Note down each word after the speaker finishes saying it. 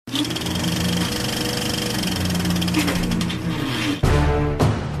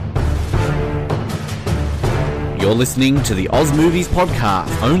You're listening to the Oz Movies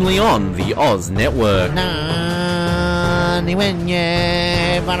Podcast, only on the Oz Network. It's the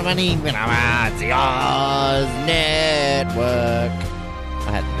Oz Network.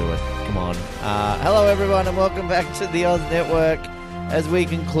 I had to do it. Come on. Hello, everyone, and welcome back to the Oz Network as we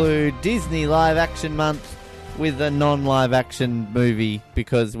conclude Disney Live Action Month with a non-live action movie,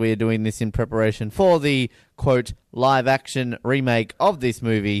 because we're doing this in preparation for the, quote, live action remake of this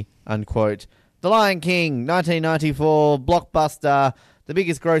movie, unquote. The Lion King, 1994, blockbuster, the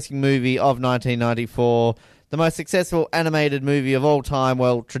biggest grossing movie of 1994, the most successful animated movie of all time,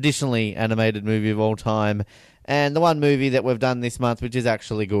 well, traditionally animated movie of all time, and the one movie that we've done this month which is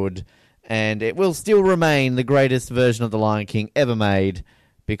actually good, and it will still remain the greatest version of The Lion King ever made,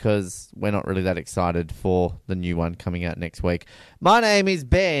 because we're not really that excited for the new one coming out next week. My name is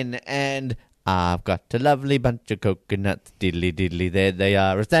Ben, and I've got a lovely bunch of coconuts, diddly diddly, there they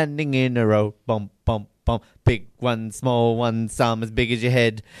are, standing in a row, bump, bump, bump, big one, small one, some as big as your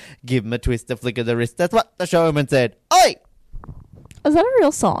head, give 'em a twist, a flick of the wrist, that's what the showman said. Oi! Is that a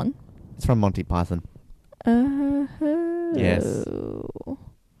real song? It's from Monty Python. Yes.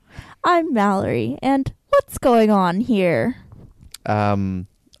 I'm Mallory, and what's going on here? I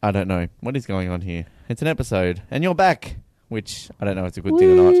don't know. What is going on here? It's an episode, and you're back, which I don't know if it's a good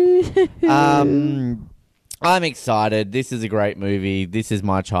thing or not. I'm excited. This is a great movie. This is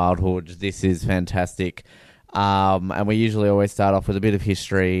my childhood. This is fantastic. And we usually always start off with a bit of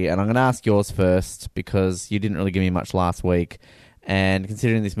history, and I'm going to ask yours first because you didn't really give me much last week. And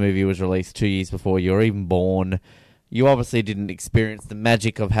considering this movie was released 2 years before you were even born, you obviously didn't experience the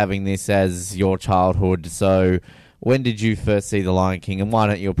magic of having this as your childhood. So when did you first see The Lion King, and why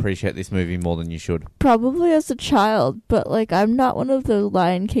don't you appreciate this movie more than you should? Probably as a child, but, I'm not one of the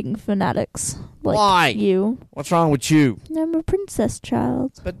Lion King fanatics. Why? You. What's wrong with you? I'm a princess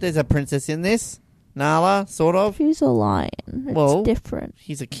child. But there's a princess in this. Nala, sort of. She's a lion. It's different.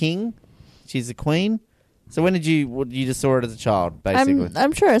 He's a king. She's a queen. So when did you just saw it as a child, basically?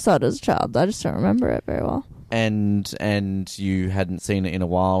 I'm sure I saw it as a child. I just don't remember it very well. And you hadn't seen it in a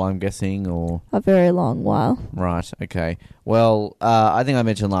while, I'm guessing, or a very long while. Right. Okay. Well, I think I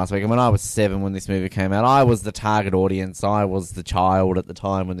mentioned last week, and when I was 7 when this movie came out, I was the target audience. I was the child at the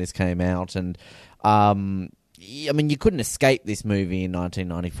time when this came out, and you couldn't escape this movie in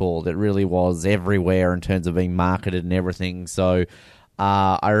 1994. That really was everywhere in terms of being marketed and everything. So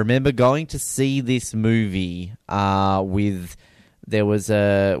I remember going to see this movie with. There was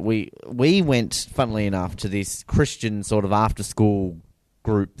we went, funnily enough, to this Christian sort of after school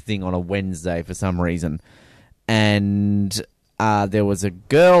group thing on a Wednesday for some reason, and there was a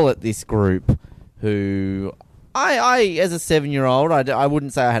girl at this group who I as a 7-year-old, I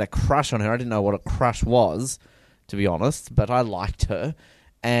wouldn't say I had a crush on her. I didn't know what a crush was, to be honest, but I liked her.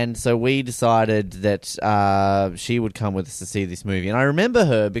 And so we decided that she would come with us to see this movie. And I remember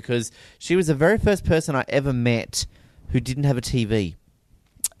her because she was the very first person I ever met who didn't have a TV.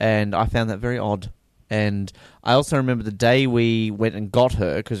 And I found that very odd. And I also remember the day we went and got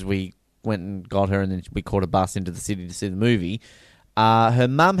her, because we went and got her and then we caught a bus into the city to see the movie. Her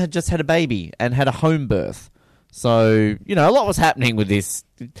mum had just had a baby and had a home birth. So, a lot was happening with this.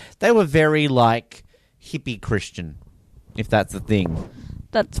 They were very, hippie Christian, if that's the thing.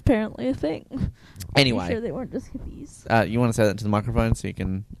 That's apparently a thing. Anyway. Are you sure they weren't just hippies? You want to say that into the microphone so you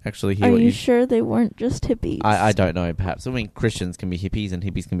can actually hear Are what you sure they weren't just hippies? I don't know, perhaps. Christians can be hippies and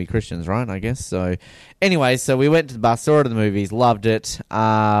hippies can be Christians, right? I guess. So, anyway, so we went to the bus, saw it at the movies, loved it.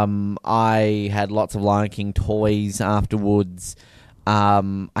 I had lots of Lion King toys afterwards.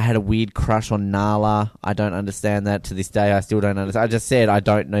 I had a weird crush on Nala. I don't understand that to this day. I still don't understand. I just said I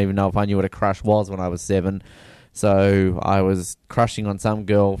don't even know if I knew what a crush was when I was 7. So I was crushing on some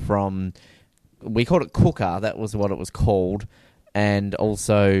girl from, we called it Cooker, that was what it was called, and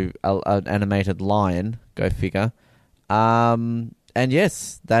also an animated lion, go figure. And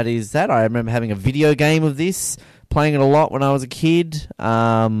yes, that is that. I remember having a video game of this, playing it a lot when I was a kid.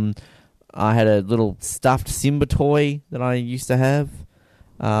 I had a little stuffed Simba toy that I used to have.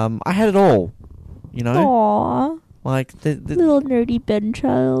 I had it all, Aww. The little nerdy Ben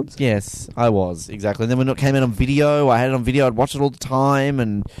child. Yes, I was, exactly. And then when it came out on video, I had it on video, I'd watch it all the time,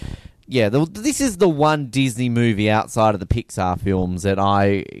 and yeah, this is the one Disney movie outside of the Pixar films that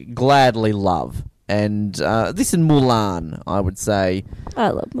I gladly love. And this and Mulan, I would say. I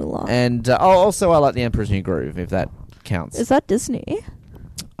love Mulan. And also I like The Emperor's New Groove, if that counts. Is that Disney?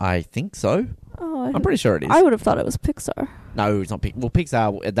 I think so. Oh, I'm pretty sure it is. I would have thought it was Pixar. No, it's not Pixar. Well,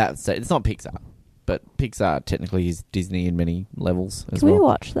 Pixar, it's not Pixar. But Pixar technically is Disney in many levels as Can well. we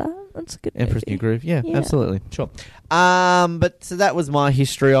watch that? That's a good Emperor's movie. New Groove, yeah, Yeah. absolutely, sure. But so that was my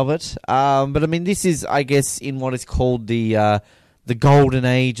history of it. But I mean, this is, I guess, in what is called the golden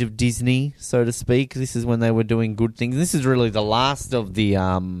age of Disney, so to speak. This is when they were doing good things. This is really the last of the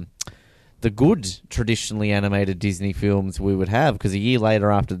good traditionally animated Disney films we would have, because a year later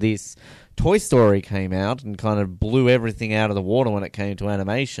after this, Toy Story came out and kind of blew everything out of the water when it came to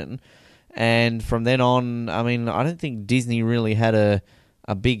animation. And from then on, I mean, I don't think Disney really had a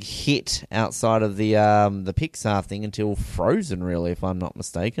big hit outside of the Pixar thing until Frozen, really, if I'm not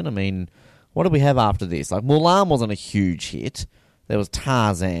mistaken. I mean, what did we have after this? Like, Mulan wasn't a huge hit. There was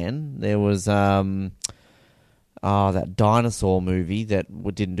Tarzan. There was that dinosaur movie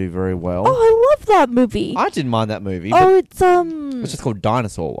that didn't do very well. Oh, I love that movie. I didn't mind that movie. Oh, it's It's just called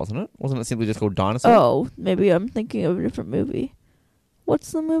Dinosaur, wasn't it? Wasn't it simply just called Dinosaur? Oh, maybe I'm thinking of a different movie.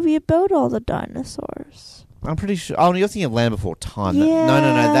 What's the movie about all the dinosaurs? I'm pretty sure. Oh, you're thinking of Land Before Time. Yeah. No.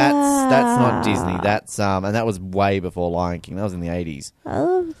 That's not Disney. That's and that was way before Lion King. That was in the 80s. I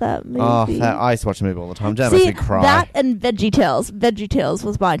love that movie. Oh, I used to watch the movie all the time. That makes me cry. That and VeggieTales. VeggieTales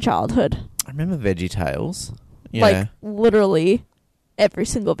was my childhood. I remember VeggieTales. Yeah. Like, literally every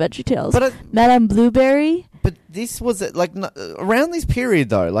single VeggieTales. But Madame Blueberry. But this was like around this period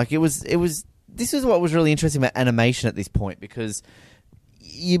though. Like it was. This is what was really interesting about animation at this point, because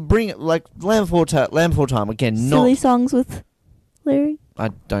you bring like Land Before Time again. Silly Songs with Larry. I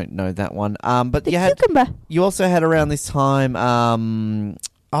don't know that one. But The you had Cucumber. you also had around this time. It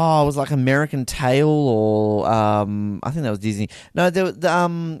was like American Tail, or I think that was Disney. No,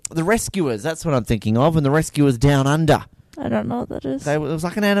 the Rescuers. That's what I'm thinking of, and the Rescuers Down Under. I don't know what that is. It was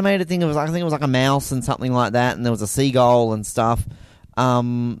like an animated thing. I think it was like a mouse and something like that, and there was a seagull and stuff.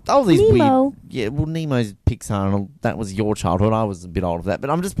 All these Nemo. weird, yeah. Well, Nemo's Pixar, and that was your childhood. I was a bit old of that, but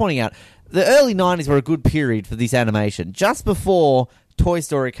I'm just pointing out the early '90s were a good period for this animation, just before Toy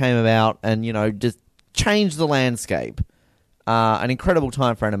Story came about, and just changed the landscape. An incredible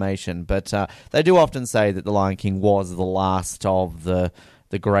time for animation, but they do often say that The Lion King was the last of the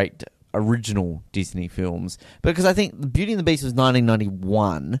great original Disney films, because I think Beauty and the Beast was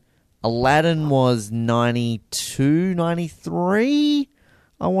 1991. Aladdin was 92, 93,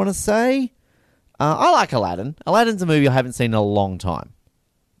 I want to say. I like Aladdin. Aladdin's a movie I haven't seen in a long time.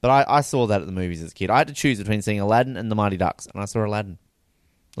 But I saw that at the movies as a kid. I had to choose between seeing Aladdin and The Mighty Ducks, and I saw Aladdin.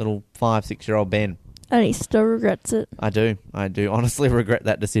 Little 5-6-year-old Ben. And he still regrets it. I do honestly regret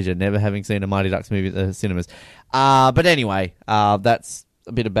that decision, never having seen a Mighty Ducks movie at the cinemas. But anyway, that's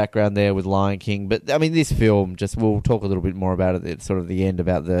a bit of background there with Lion King. But I mean, this film, we'll talk a little bit more about it at sort of the end,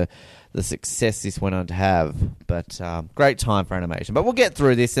 about the success this went on to have. But great time for animation. But we'll get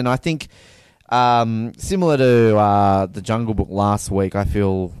through this, and I think similar to the Jungle Book last week, I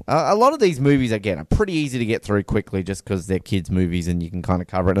feel a lot of these movies, again, are pretty easy to get through quickly just because they're kids' movies and you can kind of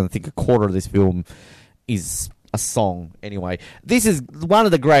cover it. And I think a quarter of this film is a song. Anyway, this is one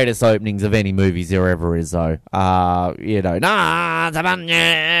of the greatest openings of any movies there ever is, though. It's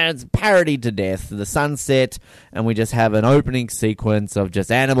parodied to death. The sunset, and we just have an opening sequence of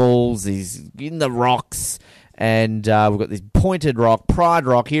just animals. He's in the rocks, and we've got this pointed rock, Pride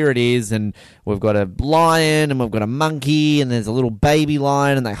Rock. Here it is, and we've got a lion, and we've got a monkey, and there's a little baby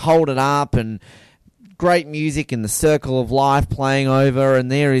lion, and they hold it up, and great music in the Circle of Life playing over,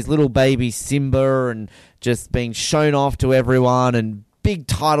 and there is little baby Simba, and just being shown off to everyone, and big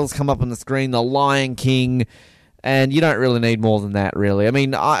titles come up on the screen, The Lion King, and you don't really need more than that, really. I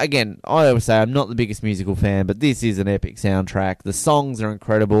mean, I always say I'm not the biggest musical fan, but this is an epic soundtrack. The songs are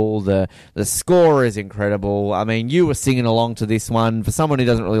incredible. The score is incredible. I mean, you were singing along to this one. For someone who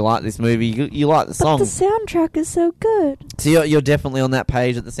doesn't really like this movie, you like the song. But the soundtrack is so good. So you're definitely on that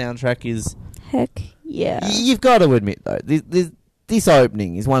page that the soundtrack is... Heck yeah. You've got to admit, though, this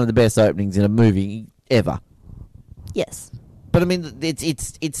opening is one of the best openings in a movie ever. Yes. But I mean,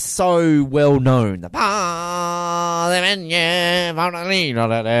 it's so well known. I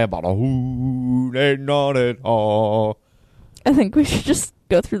think we should just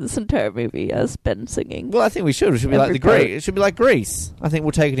go through this entire movie as Ben singing. Well, I think we should. It should be like Grease. It should be like Grease. I think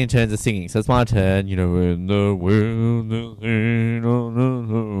we'll take it in turns of singing. So it's my turn. In the world.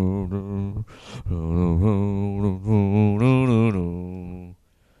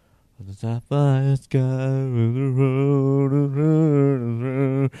 The sapphire sky,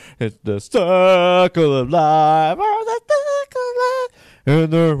 it's the circle of life, the circle of life,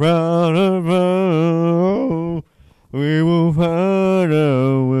 and the round and round, we will find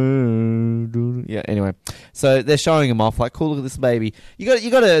our way. Yeah. Anyway, so they're showing him off like, cool, look at this baby. You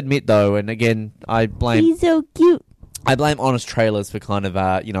got to admit though, and again, I blame. He's so cute. I blame honest trailers for kind of,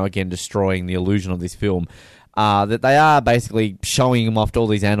 again, destroying the illusion of this film. That they are basically showing him off to all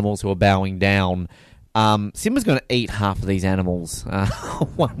these animals who are bowing down. Simba's going to eat half of these animals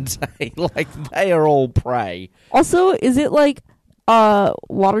one day. Like, they are all prey. Also, is it like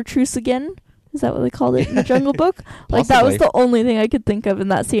water truce again? Is that what they called it in the Jungle Book? Like, that was the only thing I could think of in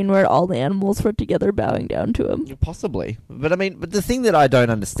that scene where all the animals were together bowing down to him. Possibly. But the thing that I don't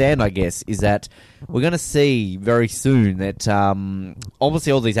understand, I guess, is that we're going to see very soon that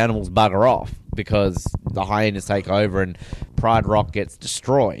obviously all these animals bugger off because the hyenas take over and Pride Rock gets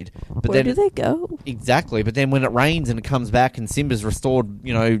destroyed. But Where do they go? Exactly. But then when it rains and it comes back and Simba's restored,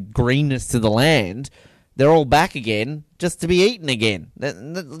 greenness to the land, they're all back again just to be eaten again.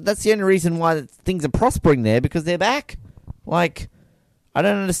 That's the only reason why things are prospering there, because they're back. Like, I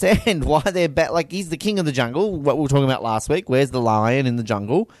don't understand why they're back. Like, he's the king of the jungle, what we were talking about last week. Where's the lion in the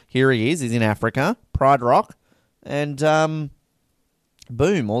jungle? Here he is. He's in Africa, Pride Rock. And,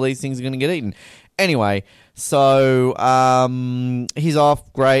 boom, all these things are going to get eaten. Anyway, so he's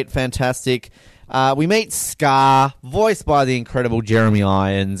off. Great, fantastic. We meet Scar, voiced by the incredible Jeremy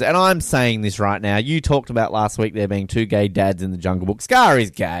Irons, and I'm saying this right now. You talked about last week there being two gay dads in the Jungle Book. Scar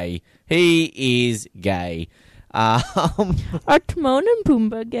is gay. He is gay. Are Timon and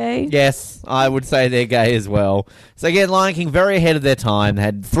Pumbaa gay? Yes, I would say they're gay as well. So again, Lion King very ahead of their time. They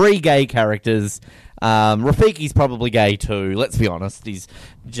had 3 gay characters. Rafiki's probably gay too. Let's be honest. He's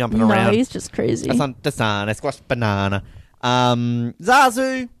jumping around. No, he's just crazy. I squash banana.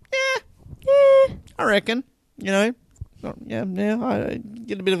 Zazu, I reckon. I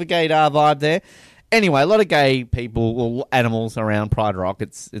get a bit of a gaydar vibe there. Anyway, a lot of gay people or animals around Pride Rock.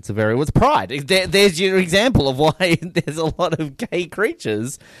 It's Pride. There's your example of why there's a lot of gay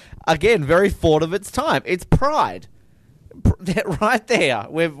creatures. Again, very forward of its time. It's Pride. Right there.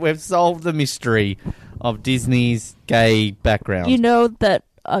 We've solved the mystery of Disney's gay background. You know that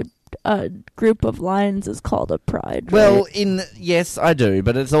a group of lions is called a pride, right? Well, yes, I do,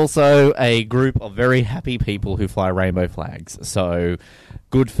 but it's also a group of very happy people who fly rainbow flags, so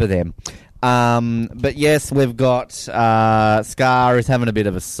good for them. But yes, we've got Scar is having a bit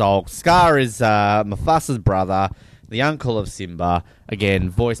of a sulk. Scar is Mufasa's brother, the uncle of Simba, again,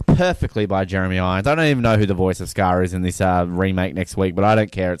 voiced perfectly by Jeremy Irons. I don't even know who the voice of Scar is in this remake next week, but I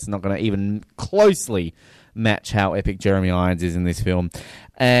don't care. It's not going to even closely match how epic Jeremy Irons is in this film.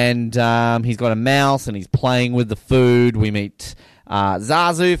 And he's got a mouse and he's playing with the food. We meet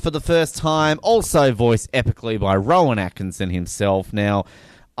Zazu for the first time, also voiced epically by Rowan Atkinson himself. Now,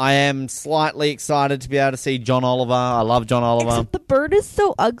 I am slightly excited to be able to see John Oliver. I love John Oliver. Except the bird is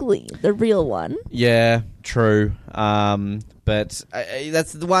so ugly, the real one. Yeah, true. But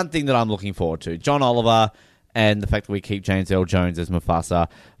that's the one thing that I'm looking forward to. John Oliver and the fact that we keep James Earl Jones as Mufasa.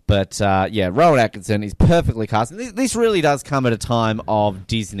 But, Rowan Atkinson is perfectly cast. This really does come at a time of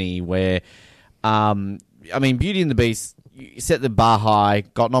Disney where, Beauty and the Beast set the bar high,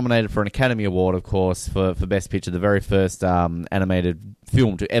 got nominated for an Academy Award, of course, for Best Picture, the very first animated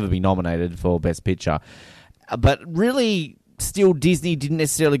film to ever be nominated for Best Picture. But really, still, Disney didn't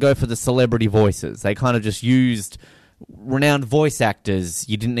necessarily go for the celebrity voices. They kind of just used renowned voice actors.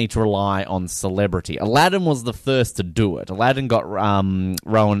 You didn't need to rely on celebrity. Aladdin was the first to do it. Aladdin got Robin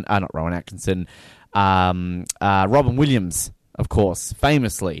Williams, of course,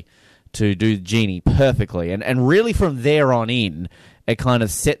 famously, to do Genie perfectly. And really from there on in, it kind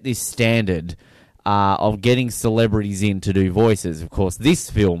of set this standard of getting celebrities in to do voices. Of course, this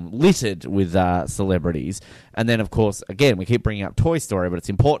film littered with celebrities. And then, of course, again, we keep bringing up Toy Story, but it's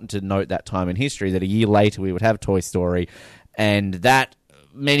important to note that time in history that a year later we would have Toy Story, and that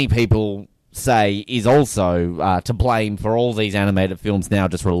many people say is also to blame for all these animated films now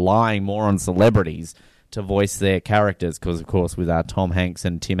just relying more on celebrities to voice their characters, because, of course, with Tom Hanks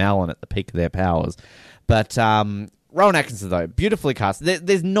and Tim Allen at the peak of their powers. But Rowan Atkinson, though, beautifully cast.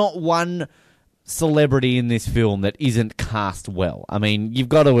 There's not one celebrity in this film that isn't cast well. I mean, you've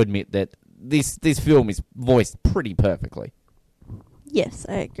got to admit that this film is voiced pretty perfectly. Yes,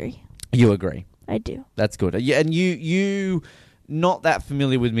 I agree. You agree? I do. That's good. Yeah, and you not that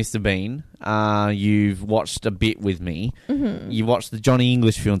familiar with Mr. Bean. You've watched a bit with me. Mm-hmm. You watched the Johnny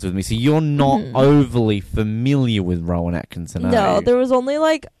English films with me, so you're not overly familiar with Rowan Atkinson, are No, you? there was only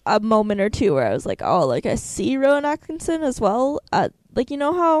like a moment or two where I was like, oh, like I see Rowan Atkinson as well. Like, you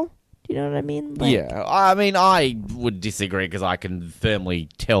know how... You know what I mean? Like, yeah, I mean, I would disagree because I can firmly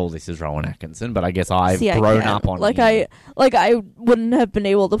tell this is Rowan Atkinson, but I guess I've grown up on him. I wouldn't have been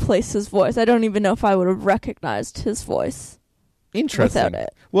able to place his voice. I don't even know if I would have recognized his voice. Interesting. Without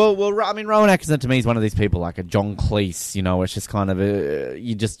it. Well, I mean, Rowan Atkinson to me is one of these people like a John Cleese. It's just kind of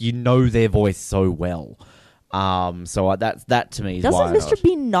you know their voice so well. So that to me is Doesn't why. Mr.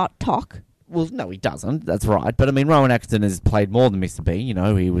 Bean not talk? Well, no, he doesn't. That's right. But I mean, Rowan Atkinson has played more than Mr. Bean. You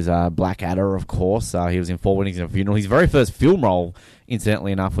know, he was Blackadder, of course. He was in Four Weddings and a Funeral. His very first film role,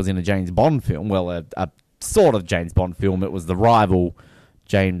 incidentally enough, was in a James Bond film. Well, a sort of James Bond film. It was the rival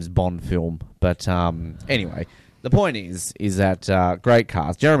James Bond film. But anyway, the point is that great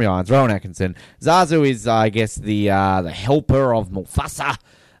cast: Jeremy Irons, Rowan Atkinson. Zazu is, I guess, the helper of Mufasa.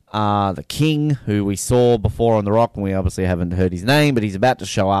 The king, who we saw before on The Rock, and we obviously haven't heard his name, but he's about to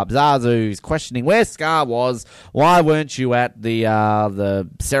show up. Zazu's questioning where Scar was. Why weren't you at the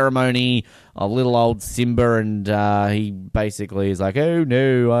ceremony of little old Simba? And he basically is like, oh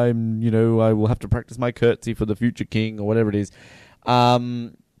no, I will have to practice my curtsy for the future king, or whatever it is.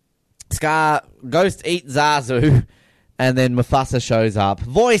 Scar goes to eat Zazu, and then Mufasa shows up,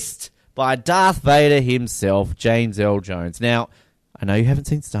 voiced by Darth Vader himself, James Earl Jones. Now, I know you haven't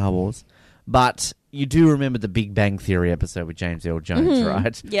seen Star Wars, but you do remember the Big Bang Theory episode with James Earl Jones,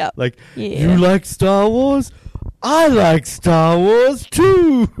 right? Yeah. Like, you like Star Wars? I like Star Wars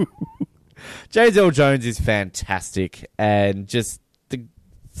too! James Earl Jones is fantastic, and just the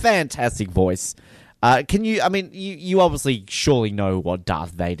fantastic voice. You obviously surely know what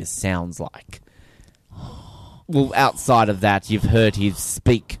Darth Vader sounds like. Well, outside of that, you've heard him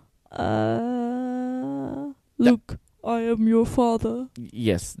speak. Luke. I am your father.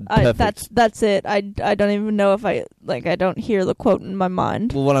 Yes, perfect. That's it. I don't even know if I don't hear the quote in my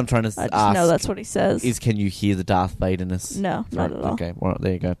mind. Well, what I'm trying to I just ask know that's what he says. Is, can you hear the Darth Vader-ness? No, not at all. Okay, well,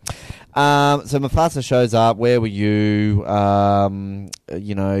 there you go. So Mufasa shows up. Where were you?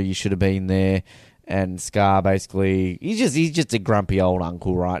 You should have been there. And Scar basically, he's just a grumpy old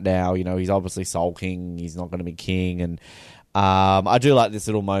uncle right now. You know, he's obviously sulking. He's not going to be king, and I do like this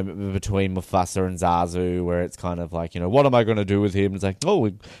little moment between Mufasa and Zazu where it's kind of like, what am I going to do with him? It's like,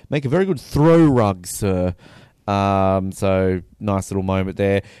 we make a very good throw rug, sir. So nice little moment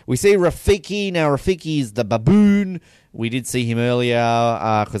there. We see Rafiki. Now, Rafiki is the baboon. We did see him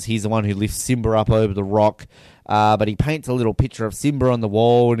earlier because he's the one who lifts Simba up over the rock. But he paints a little picture of Simba on the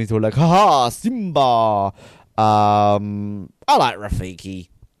wall, and he's all like, ha-ha, Simba. I like Rafiki.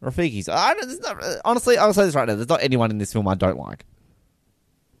 Rafiki's... honestly, I'll say this right now. There's not anyone in this film I don't like.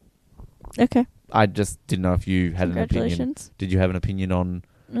 Okay. I just didn't know if you had an opinion. Did you have an opinion on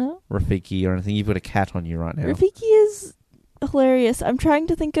Rafiki or anything? You've got a cat on you right now. Rafiki is hilarious. I'm trying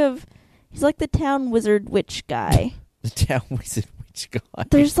to think of... He's like the town wizard witch guy. The town wizard witch guy.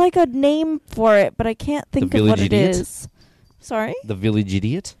 There's like a name for it, but I can't think of what it is. Sorry? The village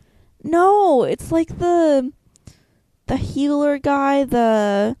idiot? No, it's like the healer guy,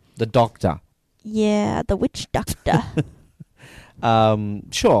 the doctor. Yeah, the witch doctor.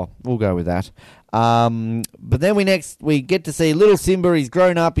 Sure, we'll go with that. But then we get to see little Simba. He's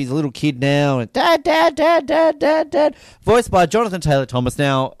grown up. He's a little kid now. And dad, dad, dad, dad, dad, dad. Voiced by Jonathan Taylor Thomas.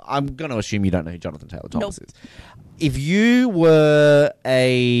 Now, I'm going to assume you don't know who Jonathan Taylor Thomas is. If you were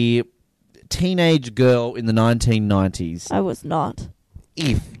a teenage girl in the 1990s... I was not.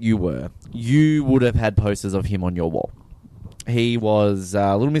 If you were, you would have had posters of him on your wall. He was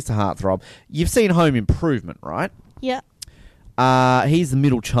Little Mr. Heartthrob. You've seen Home Improvement, right? Yeah. He's the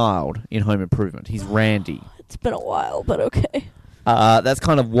middle child in Home Improvement. He's Randy. It's been a while, but okay. That's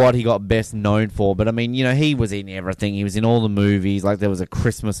kind of what he got best known for. But, I mean, he was in everything. He was in all the movies. Like, there was a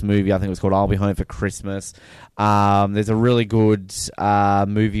Christmas movie. I think it was called I'll Be Home for Christmas. There's a really good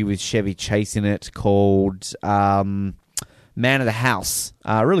movie with Chevy Chase in it called Man of the House.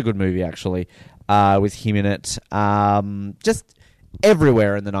 A really good movie, actually, with him in it. Just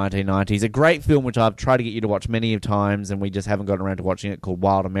everywhere in the 1990s. A great film which I've tried to get you to watch many times, and we just haven't gotten around to watching it, called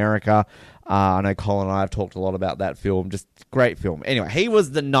Wild America. I know Colin and I have talked a lot about that film. Just great film. Anyway, he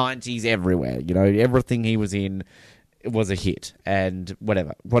was the 90s everywhere. Everything he was in was a hit, and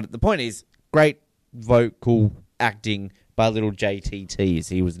whatever. But the point is, great vocal acting by little JTT, as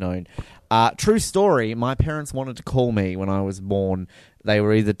he was known. True story, my parents wanted to call me when I was born. They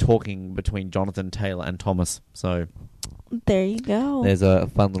were either talking between Jonathan Taylor and Thomas, so... There you go. There's a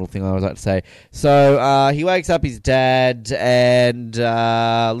fun little thing I always like to say. So he wakes up his dad, and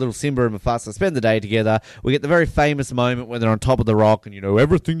little Simba and Mufasa spend the day together. We get the very famous moment when they're on top of the rock, and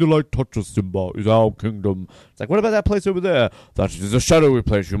everything the light touches, Simba, is our kingdom. It's like, what about that place over there? That is a shadowy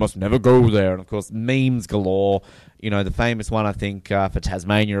place. You must never go there. And of course, memes galore. The famous one, I think, for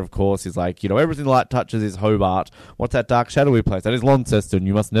Tasmania, of course, is like, everything the light touches is Hobart. What's that dark, shadowy place? That is Launceston.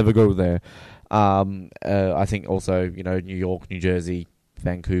 You must never go there. I think also, New York, New Jersey,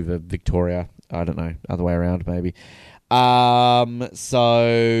 Vancouver, Victoria. I don't know, other way around maybe.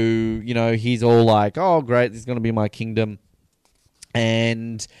 So, he's all like, oh, great, this is going to be my kingdom.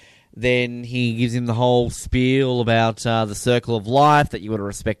 And Then he gives him the whole spiel about the circle of life, that you got to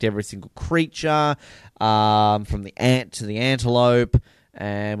respect every single creature, from the ant to the antelope.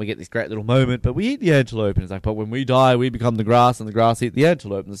 And we get this great little moment, but we eat the antelope. And it's like, but when we die, we become the grass, and the grass eat the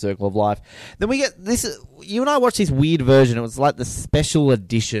antelope in the circle of life. Then we get this. You and I watched this weird version. It was like the special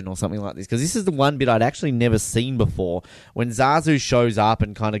edition or something like this, because this is the one bit I'd actually never seen before. When Zazu shows up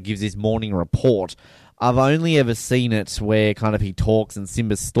and kind of gives his morning report, I've only ever seen it where kind of he talks and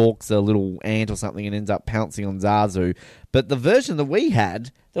Simba stalks a little ant or something and ends up pouncing on Zazu. But the version that we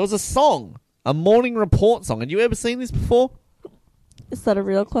had, there was a song, a morning report song. Had you ever seen this before? Is that a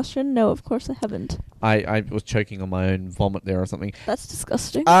real question? No, of course I haven't. I was choking on my own vomit there or something. That's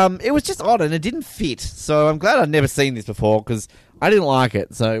disgusting. It was just odd and it didn't fit. So I'm glad I'd never seen this before because I didn't like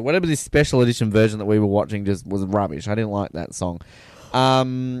it. So whatever this special edition version that we were watching just was rubbish. I didn't like that song.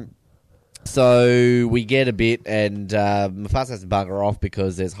 So we get a bit and Mufasa has to bugger off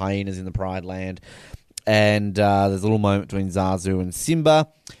because there's hyenas in the Pride Land. And there's a little moment between Zazu and Simba.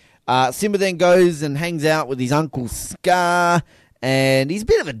 Simba then goes and hangs out with his uncle Scar. And he's a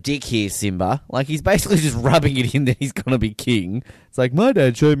bit of a dick here, Simba. Like, he's basically just rubbing it in that he's going to be king. It's like, my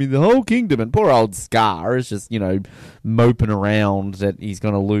dad showed me the whole kingdom. And poor old Scar is just, moping around that he's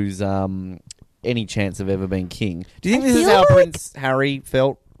going to lose any chance of ever being king. Do you think this is how Prince Harry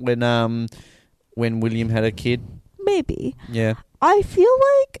felt when William had a kid? Maybe. Yeah. I feel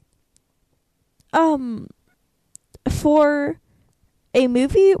like for a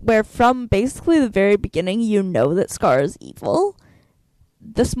movie where from basically the very beginning you know that Scar is evil,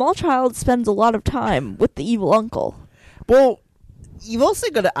 the small child spends a lot of time with the evil uncle. Well, you've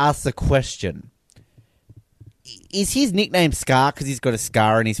also got to ask the question, is his nickname Scar because he's got a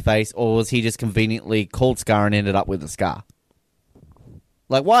scar on his face, or was he just conveniently called Scar and ended up with a scar?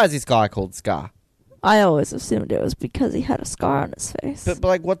 Like, why is this guy called Scar? I always assumed it was because he had a scar on his face. But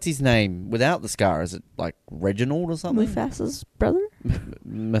like, what's his name without the scar? Is it like Reginald or something? Mufasa's brother?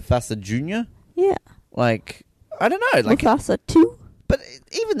 Mufasa Jr.? Yeah. Like, I don't know. Like, Mufasa 2? But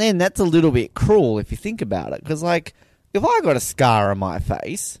even then, that's a little bit cruel if you think about it. Because, like, if I got a scar on my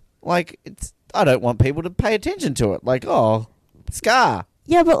face, like, I don't want people to pay attention to it. Like, oh, scar.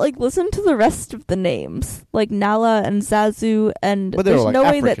 Yeah, but, like, listen to the rest of the names. Like, Nala and Zazu, and there's like no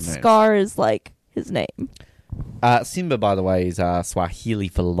way African that names. Scar is, like, his name. Simba, by the way, is Swahili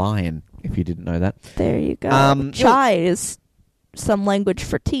for lion, if you didn't know that. There you go. Chai is some language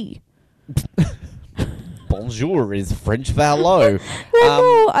for tea. Bonjour is French for hello.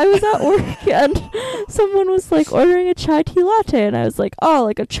 No, I was at work and someone was like ordering a chai tea latte and I was like, oh,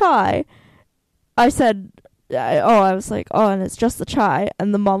 like a chai. I was like, oh, and it's just the chai.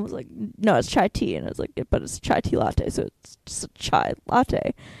 And the mom was like, no, it's chai tea. And I was like, but it's a chai tea latte, so it's just a chai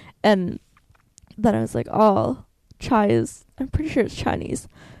latte. And then I was like, oh, chai is, I'm pretty sure it's Chinese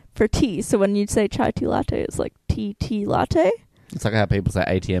for tea. So when you say chai tea latte, it's like tea latte. It's like how people say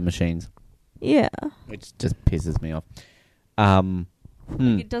ATM machines. Yeah. Which just pisses me off.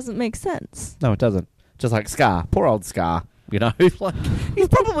 It doesn't make sense. No, it doesn't. Just like Scar. Poor old Scar. Like, he's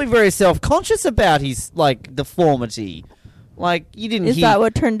probably very self-conscious about his, like, deformity. Like, you didn't Is that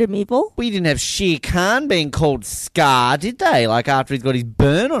what turned him evil? We didn't have Shere Khan being called Scar, did they? Like, after he's got his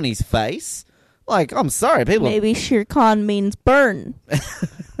burn on his face. Like, I'm sorry, people... Maybe Shere Khan means burn.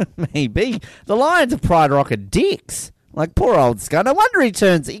 Maybe. The Lions of Pride Rock are dicks. Like, poor old Scar. No wonder he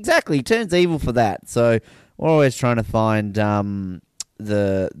turns evil for that. So, we're always trying to find the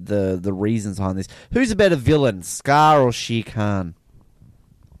reasons behind this. Who's a better villain, Scar or Shere Khan?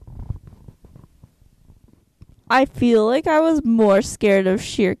 I feel like I was more scared of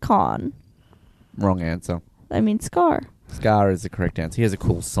Shere Khan. Wrong answer. I mean, Scar. Scar is the correct answer. He has a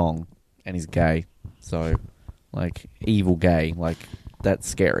cool song, and he's gay. So, like, evil gay. Like, that's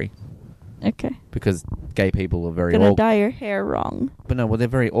scary. Okay. Because gay people are very... Gonna dye your hair wrong. But no, well, they're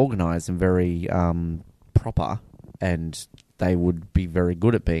very organised and very proper, and they would be very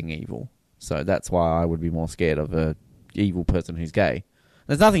good at being evil. So that's why I would be more scared of a evil person who's gay.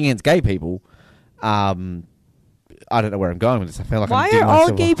 There's nothing against gay people. I don't know where I'm going with this. I feel like why I'm are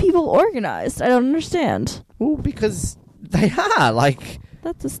all gay people organised? I don't understand. Well, because they are. Like,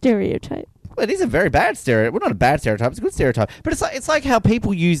 that's a stereotype. Well, it is a very bad stereotype. Well, not a bad stereotype. It's a good stereotype. But it's like how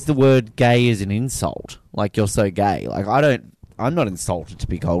people use the word gay as an insult. Like, you're so gay. Like, I'm not insulted to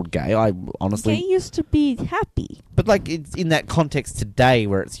be called gay. I honestly... Gay used to be happy. But, like, it's in that context today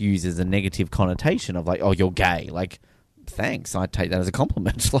where it's used as a negative connotation of, like, oh, you're gay. Like, thanks. I take that as a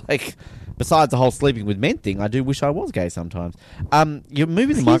compliment. Like, besides the whole sleeping with men thing, I do wish I was gay sometimes. You're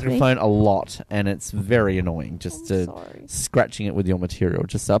moving the microphone a lot, and it's very annoying. Just scratching it with your material.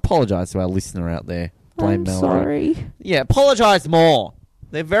 Just apologise to our listener out there. Blame I'm Mallory. sorry. Yeah, apologise more.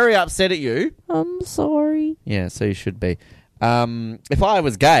 They're very upset at you. I'm sorry. Yeah, so you should be. If I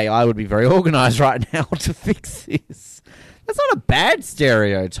was gay, I would be very organised right now to fix this. That's not a bad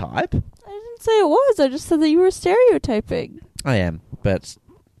stereotype. I didn't say it was. I just said that you were stereotyping. I am, but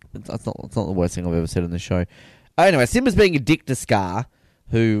it's not the worst thing I've ever said on the show. Anyway, Simba's being a dick to Scar,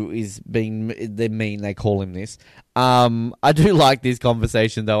 who is they're mean, they call him this. I do like this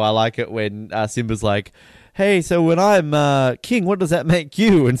conversation, though. I like it when Simba's like, hey, so when I'm king, what does that make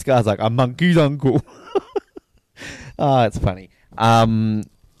you? And Scar's like, I'm monkey's uncle. Oh, it's funny. And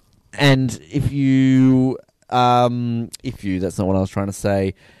if you, that's not what I was trying to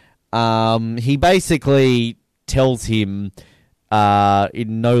say. He basically tells him,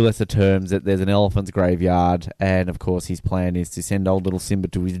 in no lesser terms, that there's an elephant's graveyard, and of course his plan is to send old little Simba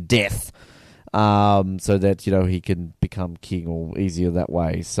to his death, so that, he can become king or easier that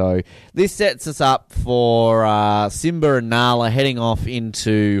way. So this sets us up for Simba and Nala heading off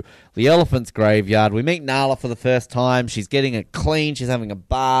into the elephant's graveyard. We meet Nala for the first time. She's getting it clean. She's having a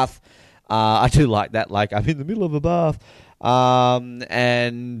bath. I do like that. Like, I'm in the middle of a bath. Of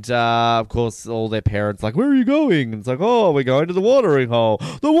course, all their parents like, where are you going? And it's like, oh, we're going to the watering hole.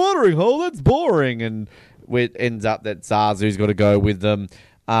 The watering hole? That's boring. And it ends up that Zazu's got to go with them.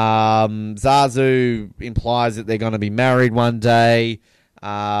 Zazu implies that they're going to be married one day.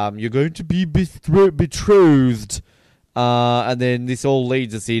 You're going to be betrothed. And then this all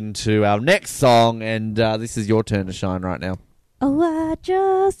leads us into our next song, and this is your turn to shine right now. Oh, I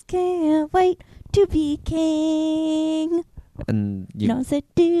just can't wait to be king. And No said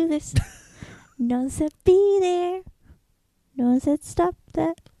do this. No said be there. No said stop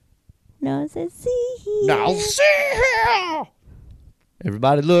that. No said see here. Now see here.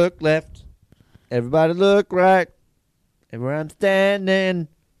 Everybody look left. Everybody look right. Everywhere I'm standing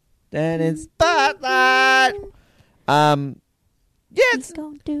spotlight. Yeah, it's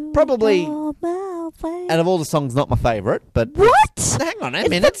probably out of all the songs, not my favourite. But what? Hang on a it's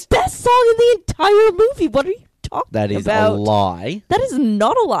minute. It's the best song in the entire movie. What are you talking about? That is a lie. That is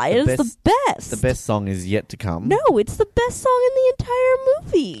not a lie. It is the best. The best song is yet to come. No, it's the best song in the entire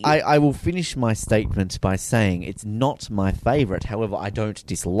movie. I will finish my statement by saying it's not my favourite. However, I don't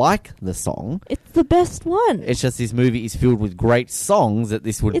dislike the song. It's the best one. It's just this movie is filled with great songs that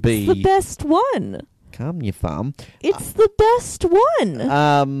this would be. It's the best one. Calm your farm. It's the best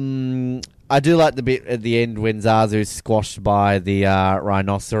one. I do like the bit at the end when Zazu's squashed by the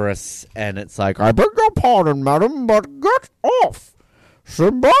rhinoceros, and it's like, I beg your pardon, madam, but get off,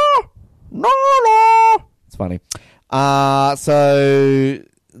 Simba. No. It's funny. So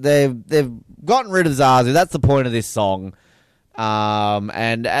they've gotten rid of Zazu. That's the point of this song.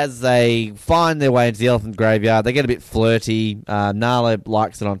 And as they find their way into the elephant graveyard, they get a bit flirty. Nala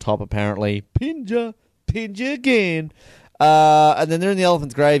likes it on top, apparently. Pinja again. And then they're in the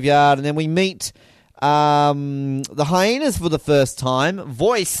elephant's graveyard, and then we meet the hyenas for the first time,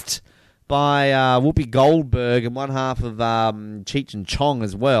 voiced by Whoopi Goldberg, and one half of Cheech and Chong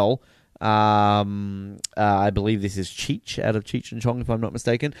as well. I believe this is Cheech out of Cheech and Chong, if I'm not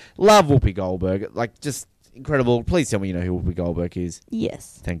mistaken. Love Whoopi Goldberg. Like, just incredible. Please tell me you know who Whoopi Goldberg is.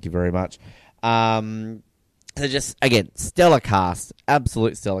 Yes. Thank you very much. So just, again, stellar cast.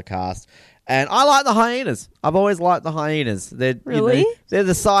 Absolute stellar cast. And I like the hyenas. I've always liked the hyenas. They're really? They're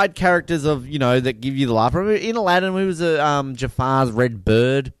the side characters of, that give you the laugh. Remember in Aladdin, we was Jafar's red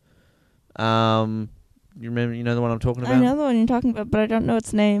bird. You remember? You know the one I'm talking about? I know the one you're talking about, but I don't know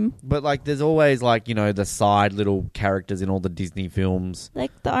its name. But there's always the side little characters in all the Disney films,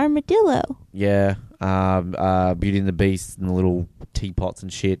 like the armadillo. Yeah, Beauty and the Beast and the little teapots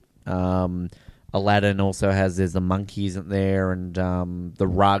and shit. Aladdin also there's the monkey, isn't there? And the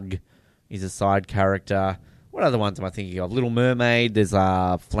rug is a side character. What other ones am I thinking of? Little Mermaid. There's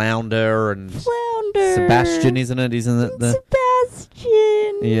Flounder and Sebastian, isn't it?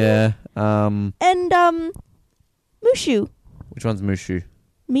 Sebastian. Yeah. And Mushu. Which one's Mushu?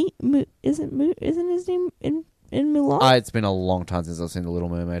 Isn't his name in Mulan? It's been a long time since I've seen The Little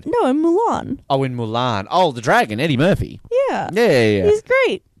Mermaid. No, in Mulan. Oh, in Mulan. Oh, the dragon, Eddie Murphy. Yeah. Yeah. He's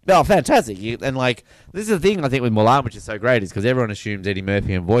great. Oh, fantastic. And this is the thing I think with Mulan, which is so great, is because everyone assumes Eddie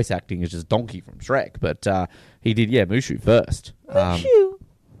Murphy and voice acting is just Donkey from Shrek. But he did, Mushu first. Mushu.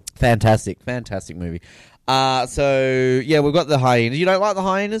 Fantastic movie. So, we've got the hyenas. You don't like the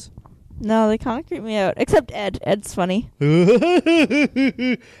hyenas? No, they kind of creep me out. Except Ed. Ed's funny. But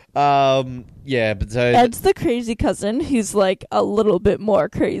so... Ed's the crazy cousin who's, a little bit more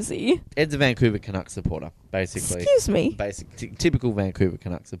crazy. Get Vancouver Canucks supporter, basically. Excuse me. Typical Vancouver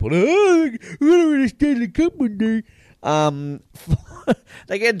Canucks supporter. Oh, I don't want to stay in the cup one day.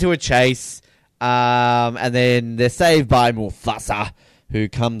 They get into a chase, and then they're saved by Mufasa, who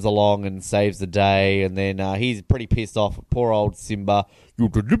comes along and saves the day, and then he's pretty pissed off at poor old Simba. You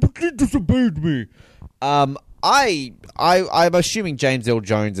deliberately disobeyed me. I'm assuming James Earl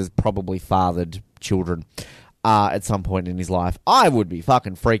Jones has probably fathered children at some point in his life. I would be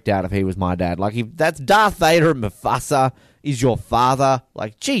fucking freaked out if he was my dad. Like, if that's Darth Vader and Mufasa is your father,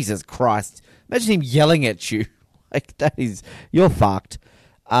 like, Jesus Christ. Imagine him yelling at you. Like, you're fucked.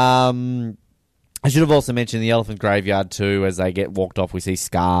 I should have also mentioned the elephant graveyard too. As they get walked off, we see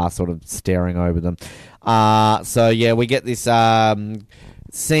Scar sort of staring over them. So yeah, we get this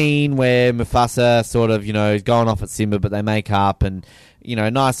scene where Mufasa sort of, is going off at Simba, but they make up, and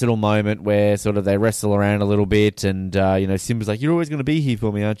nice little moment where sort of they wrestle around a little bit, and Simba's like, "You're always going to be here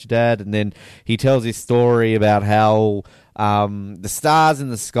for me, aren't you, Dad?" And then he tells his story about how the stars in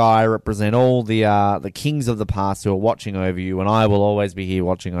the sky represent all the kings of the past who are watching over you, and I will always be here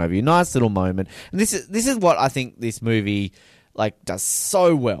watching over you. Nice little moment. And this is what I think this movie does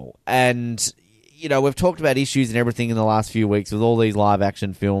so well. And we've talked about issues and everything in the last few weeks with all these live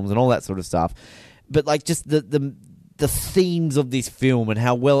action films and all that sort of stuff, but just the themes of this film and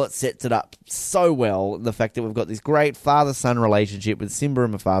how well it sets it up so well. The fact that we've got this great father-son relationship with Simba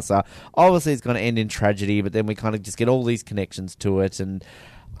and Mufasa. Obviously, it's going to end in tragedy, but then we kind of just get all these connections to it. And,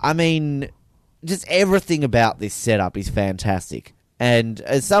 I mean, just everything about this setup is fantastic. And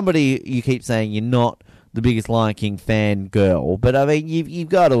as somebody, you keep saying you're not the biggest Lion King fan girl, but, I mean, you've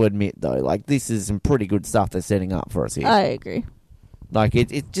got to admit, though, this is some pretty good stuff they're setting up for us here. I agree.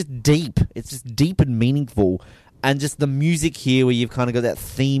 It's just deep. It's just deep and meaningful. And just the music here, where you've kind of got that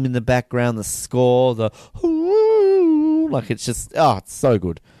theme in the background, the score, it's just, it's so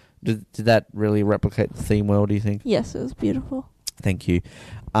good. Did that really replicate the theme well, do you think? Yes, it was beautiful. Thank you.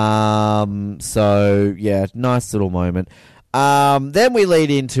 So, yeah, nice little moment. Then we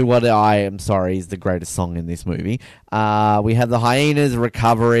lead into what I am sorry is the greatest song in this movie. We have the hyenas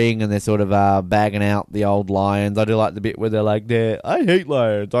recovering, and they're sort of bagging out the old lions. I do like the bit where they're like, I hate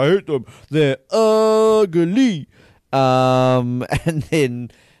lions. I hate them. They're ugly. And then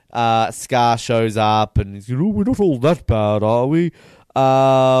Scar shows up, and he's like, we're not all that bad, are we?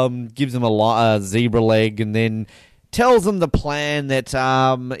 Gives them a zebra leg, and then tells them the plan that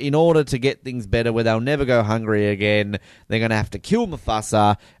in order to get things better where they'll never go hungry again, they're going to have to kill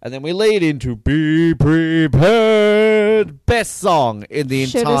Mufasa. And then we lead into Be Prepared. Best song in the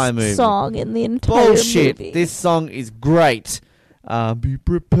entire movie. Song in the entire Bullshit. movie. This song is great. Be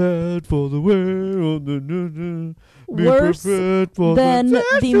prepared for the world. Worse than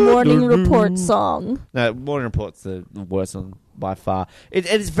the Morning Report song. No, Morning Report's the worst one by far.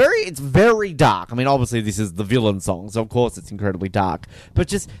 It's very dark. I mean, obviously this is the villain song, so of course it's incredibly dark. But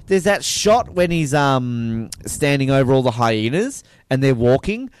just there's that shot when he's standing over all the hyenas and they're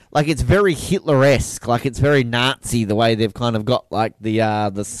walking. It's very Hitler-esque. It's very Nazi the way they've kind of got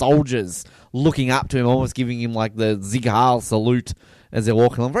the soldiers looking up to him, almost giving him the Sieg Heil salute as they're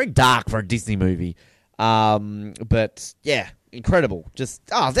walking along. Very dark for a Disney movie. But yeah, incredible. Just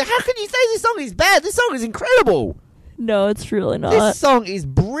how can you say this song is bad? This song is incredible. No, it's really not. This song is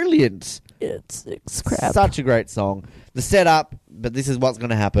brilliant. It's crap. Such a great song. The setup, but this is what's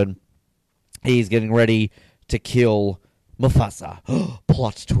going to happen. He's getting ready to kill Mufasa.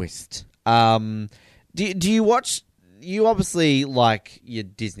 Plot twist. Do you watch? You obviously like your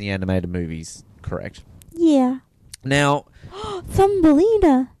Disney animated movies, correct? Yeah. Now,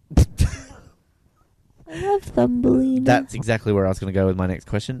 Thumbelina. I love Thumbelina. That's exactly where I was going to go with my next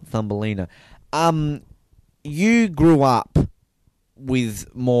question. Thumbelina. You grew up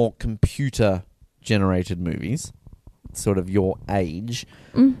with more computer-generated movies, sort of your age.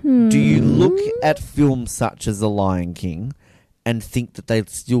 Mm-hmm. Do you look at films such as The Lion King and think that they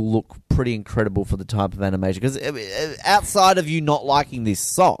still look pretty incredible for the type of animation? Because outside of you not liking this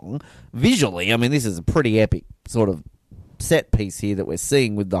song, visually, I mean, this is a pretty epic sort of set piece here that we're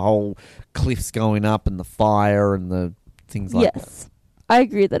seeing with the whole cliffs going up and the fire and the things like that. Yes, I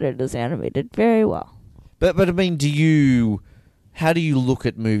agree that it is animated very well. But I mean, how do you look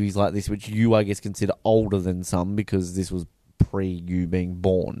at movies like this, which you, I guess, consider older than some because this was pre you being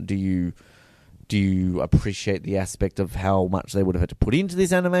born? Do you appreciate the aspect of how much they would have had to put into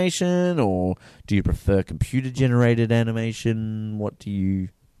this animation, or do you prefer computer-generated animation? What do you...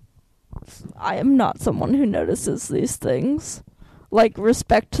 I am not someone who notices these things.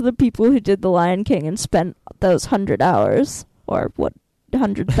 Respect to the people who did The Lion King and spent those 100 hours, or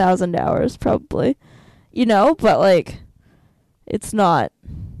 100,000 hours, probably. But, it's not...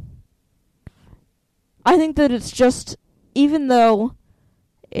 I think that it's just, even though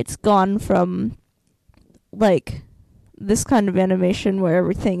it's gone from, this kind of animation where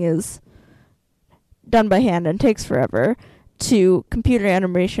everything is done by hand and takes forever, to computer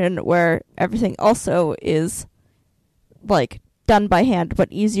animation where everything also is like done by hand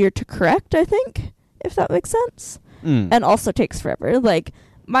but easier to correct, I think, if that makes sense. And also takes forever. Like,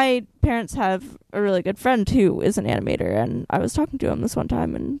 my parents have a really good friend who is an animator, and I was talking to him this one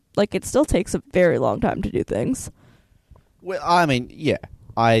time, and like it still takes a very long time to do things. Well, I mean, yeah.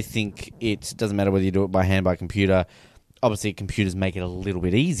 I think it doesn't matter whether you do it by hand, by computer. Obviously, computers make it a little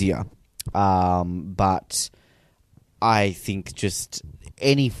bit easier. But I think just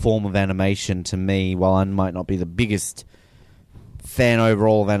any form of animation, to me, while I might not be the biggest fan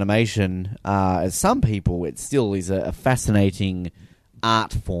overall of animation, as some people, it still is a fascinating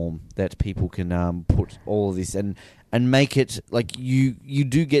art form that people can put all of this and make it like you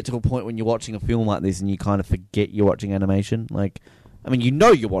do get to a point when you're watching a film like this and you kind of forget you're watching animation. Like, I mean, you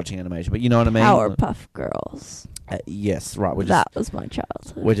know you're watching animation, but you know what I mean? Powerpuff Girls. Yes, right. That was my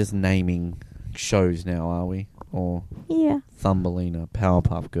childhood. We're just naming shows now, are we? Or yeah, Thumbelina,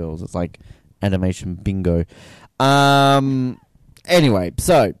 Powerpuff Girls. It's like animation bingo. Anyway,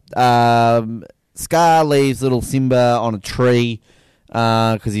 so Scar leaves little Simba on a tree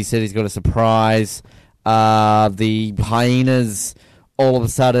because he said he's got a surprise. The hyenas all of a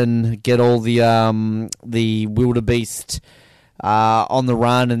sudden get all the wildebeest on the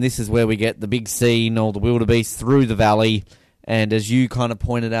run, and this is where we get the big scene, all the wildebeest through the valley. And as you kind of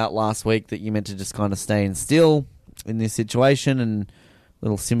pointed out last week, that you meant to just kind of stay still in this situation, and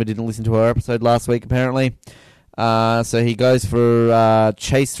little Simba didn't listen to our episode last week, apparently. So he goes for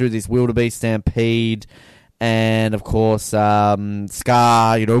chase through this wildebeest stampede, and of course, Scar,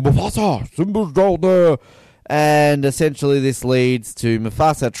 Mufasa, Simba's down there. And essentially this leads to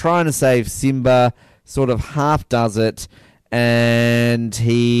Mufasa trying to save Simba, sort of half does it, and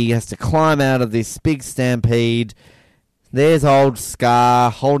he has to climb out of this big stampede. There's old Scar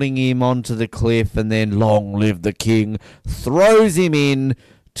holding him onto the cliff, and then long live the king throws him in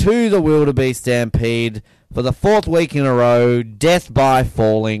to the wildebeest stampede for the 4th week in a row, death by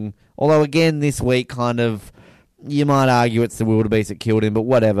falling. Although again this week kind of, you might argue it's the wildebeest that killed him, but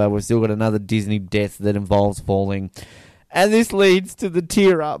whatever, we've still got another Disney death that involves falling. And this leads to the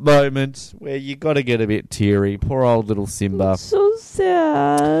tear-up moment, where you got to get a bit teary. Poor old little Simba. It's so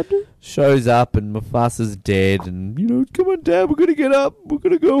sad. Shows up and Mufasa's dead, and, come on, Dad, we're going to get up, we're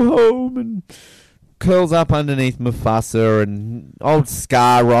going to go home, and curls up underneath Mufasa, and old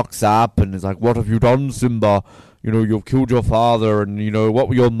Scar rocks up and is like, what have you done, Simba? You've killed your father, and, what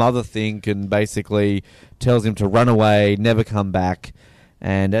will your mother think? And basically tells him to run away, never come back.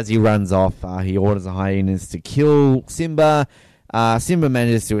 And as he runs off, he orders the hyenas to kill Simba. Simba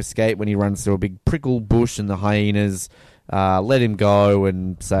manages to escape when he runs through a big prickle bush, and the hyenas let him go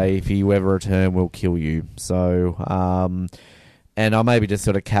and say, if you ever return, we'll kill you. So, and I'll maybe just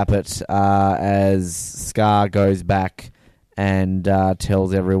sort of cap it as Scar goes back and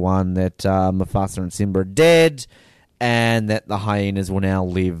tells everyone that Mufasa and Simba are dead, and that the hyenas will now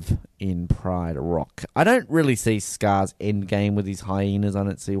live in Pride Rock. I don't really see Scar's end game with his hyenas. I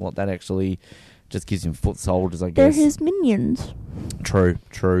don't see what that actually just gives him foot soldiers, I guess. They're his minions. True.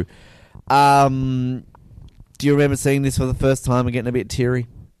 Do you remember seeing this for the first time and getting a bit teary?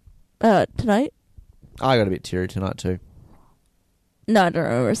 Tonight? I got a bit teary tonight too. No, I don't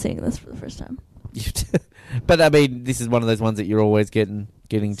remember seeing this for the first time. But I mean, this is one of those ones that you're always getting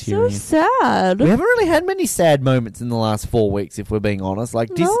teary. So sad. We haven't really had many sad moments in the last 4 weeks, if we're being honest. Like,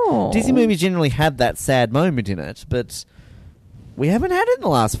 Disney movies generally have that sad moment in it, but we haven't had it in the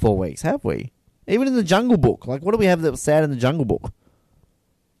last 4 weeks, have we? Even in the Jungle Book. Like, what do we have that was sad in the Jungle Book?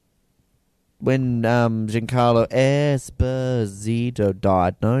 When Giancarlo Esposito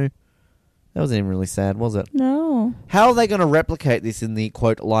died, no? That wasn't even really sad, was it? No. How are they going to replicate this in the,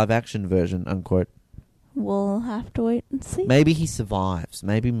 quote, live-action version, unquote? We'll have to wait and see. Maybe he survives.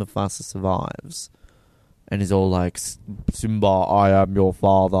 Maybe Mufasa survives. And is all like, Simba, I am your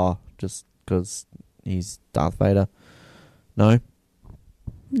father. Just because he's Darth Vader. No?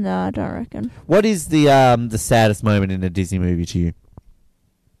 No, I don't reckon. What is the saddest moment in a Disney movie to you?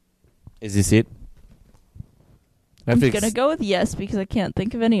 Is this it? I'm going to go with yes, because I can't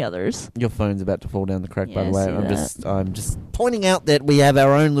think of any others. Your phone's about to fall down the crack, yeah, by the way. I'm just pointing out that we have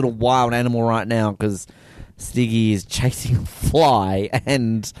our own little wild animal right now, because Stiggy is chasing a fly,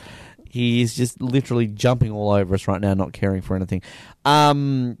 and he is just literally jumping all over us right now, not caring for anything.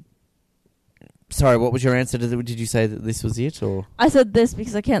 Sorry, what was your answer to that? Did you say that this was it, or? I said this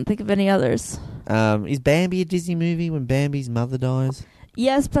because I can't think of any others. Is Bambi a Disney movie when Bambi's mother dies?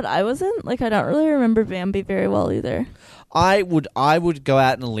 Yes, but I wasn't. Like, I don't really remember Bambi very well either. I would go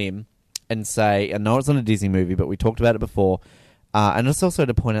out on a limb and say, I know it's not a Disney movie, but we talked about it before. And it's also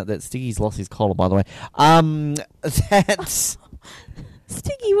to point out that Stiggy's lost his collar, by the way. That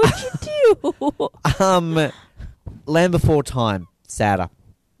Stiggy, what'd you do? Land Before Time, sadder,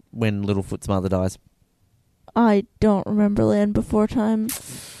 when Littlefoot's mother dies. I don't remember Land Before Time.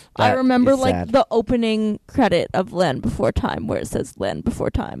 I That remember is sad. the opening credit of Land Before Time where it says Land Before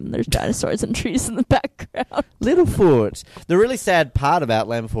Time and there's dinosaurs and trees in the background. Littlefoot. The really sad part about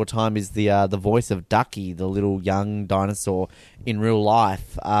Land Before Time is the voice of Ducky, the little young dinosaur in real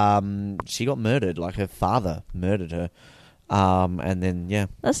life. She got murdered, like her father murdered her. And then, yeah.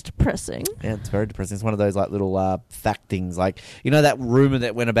 That's depressing. Yeah, it's very depressing. It's one of those like little fact things. Like, you know that rumour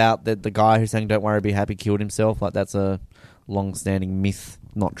that went about that the guy who sang Don't Worry, Be Happy killed himself? Like, that's a long-standing myth.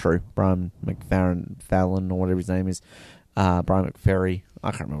 Not true. Brian Fallon or whatever his name is. Brian McFerry.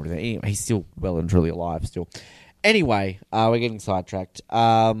 I can't remember what his name is. Anyway, he's still well and truly alive still. Anyway, we're getting sidetracked.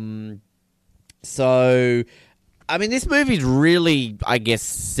 So, I mean, this movie's really, I guess,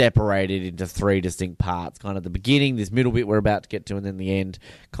 separated into three distinct parts. Kind of the beginning, this middle bit we're about to get to, and then the end.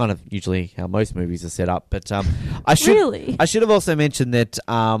 Kind of usually how most movies are set up. But I should have also mentioned that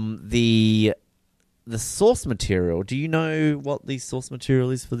the source material. Do you know what the source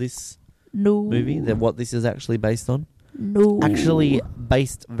material is for this movie? That what this is actually based on? No. Actually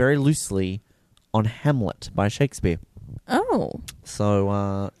based very loosely on Hamlet by Shakespeare. Oh.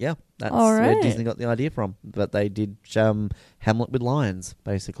 So, yeah, that's All where right. Disney got the idea from. But they did Hamlet with lions,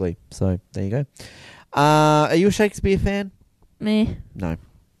 basically. So, there you go. Are you a Shakespeare fan? Me. No.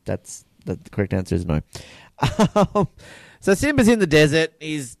 The correct answer is no. So Simba's in the desert.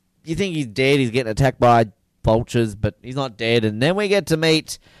 You think he's dead. He's getting attacked by vultures, but he's not dead. And then we get to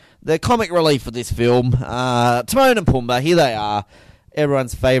meet the comic relief of this film, Timon and Pumbaa. Here they are.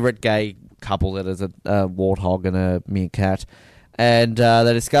 Everyone's favourite gay couple that is a warthog and a meerkat. And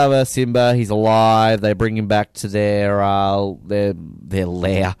they discover Simba. He's alive. They bring him back to their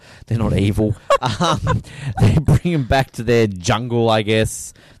lair. They're not evil. They bring him back to their jungle, I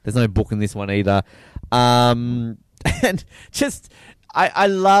guess. There's no book in this one either. And just... I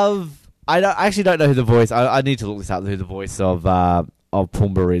actually don't know who the voice... I need to look this up, who the voice of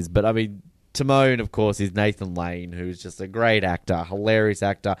Pumbaa is. But, I mean, Timon, of course, is Nathan Lane, who's just a great actor, hilarious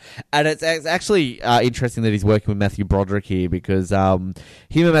actor. And it's actually interesting that he's working with Matthew Broderick here because him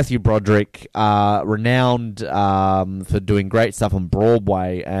and Matthew Broderick are renowned for doing great stuff on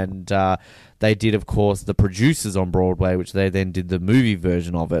Broadway. And they did, of course, The Producers on Broadway, which they then did the movie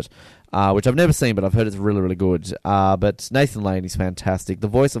version of it. Which I've never seen, but I've heard it's really, really good. But Nathan Lane is fantastic. The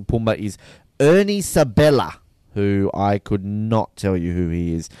voice of Pumbaa is Ernie Sabella, who I could not tell you who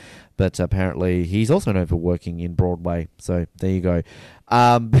he is. But apparently he's also known for working in Broadway. So there you go.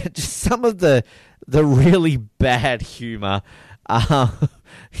 But just some of the really bad humour.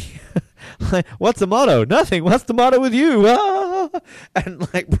 Like, what's the motto? Nothing. What's the motto with you?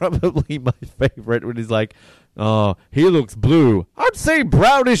 And like probably my favourite when he's like, oh, he looks blue. I'd say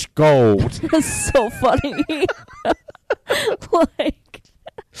brownish gold. That's so funny. Like,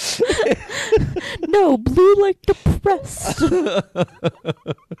 no, blue like depressed.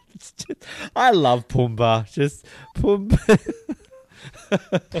 I love Pumbaa. Just Pumbaa.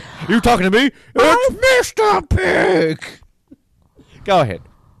 You talking to me? It's Mr. Pig. Go ahead.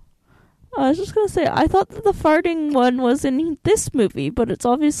 I was just going to say, I thought that the farting one was in this movie, but it's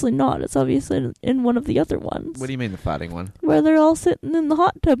obviously not. It's obviously in one of the other ones. What do you mean the farting one? Where they're all sitting in the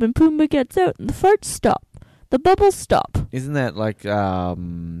hot tub and Pumbaa gets out and the farts stop. The bubbles stop. Isn't that like,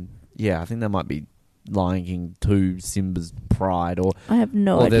 yeah, I think that might be Lion King 2, Simba's Pride, or I have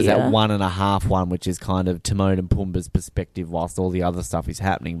no or idea. there's that 1.5 one, which is kind of Timon and Pumbaa's perspective whilst all the other stuff is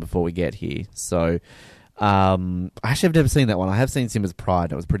happening before we get here. So... I actually have never seen that one. I have seen Simba's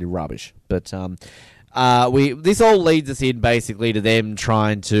Pride. It was pretty rubbish. But this all leads us in basically to them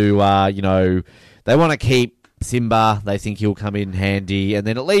trying to, they want to keep Simba. They think he'll come in handy. And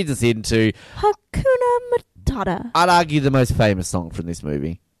then it leads us into... Hakuna Matata. I'd argue the most famous song from this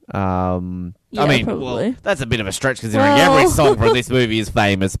movie. Yeah, I mean, probably. well, that's a bit of a stretch considering every song from this movie is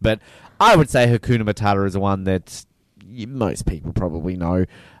famous. But I would say Hakuna Matata is the one that most people probably know.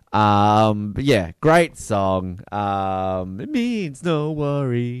 But yeah, great song. It means no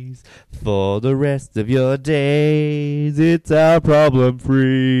worries for the rest of your days. It's our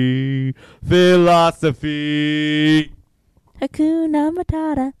problem-free philosophy. Hakuna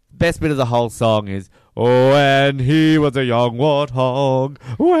Matata. Best bit of the whole song is, oh, and he was a young warthog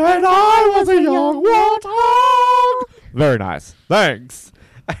when I was a young warthog. Very nice. Thanks.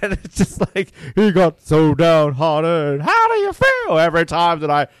 And it's just like, he got so downhearted. How do you feel every time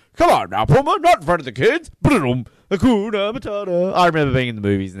that I... Come on now, Pumbaa, not in front of the kids. Hakuna Matata. I remember being in the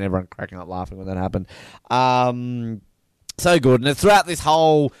movies and everyone cracking up laughing when that happened. So good. And it's throughout this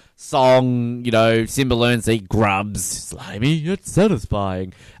whole song, you know, Simba learns to eat grubs. Slimy, yet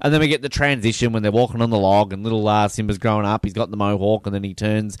satisfying. And then we get the transition when they're walking on the log and little Simba's growing up. He's got the mohawk and then he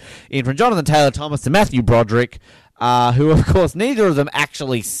turns in from Jonathan Taylor-Thomas to Matthew Broderick, who, of course, neither of them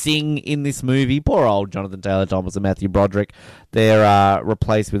actually sing in this movie. Poor old Jonathan Taylor-Thomas and Matthew Broderick. They're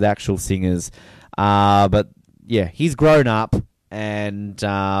replaced with actual singers. But, yeah, he's grown up and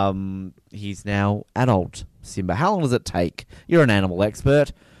he's now adult Simba. How long does it take? You're an animal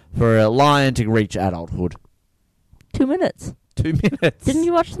expert. For a lion to reach adulthood. 2 minutes. 2 minutes. Didn't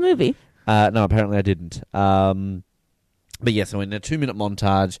you watch the movie? No, apparently I didn't. But yeah, so in a 2-minute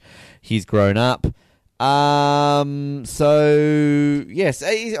montage, he's grown up. So, yes.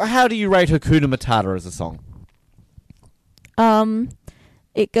 How do you rate Hakuna Matata as a song?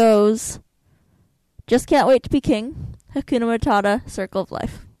 It goes, just can't wait to be king. Hakuna Matata, Circle of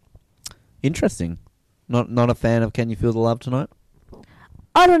Life. Interesting. Not a fan of Can You Feel the Love Tonight?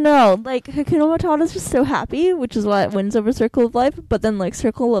 I don't know. Like, Hakuna Matata's just so happy, which is why it wins over Circle of Life. But then, like,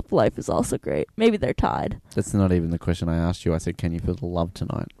 Circle of Life is also great. Maybe they're tied. That's not even the question I asked you. I said, Can You Feel the Love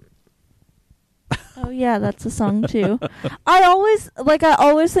Tonight? Oh, yeah, that's a song, too. I always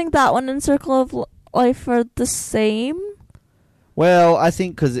think that one and Circle of Life are the same. Well, I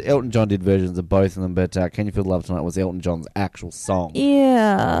think because Elton John did versions of both of them, but Can You Feel the Love Tonight was Elton John's actual song.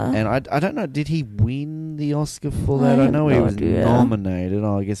 Yeah. And I don't know, did he win the Oscar for that? I know he was nominated.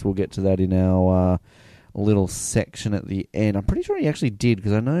 I guess we'll get to that in our little section at the end. I'm pretty sure he actually did,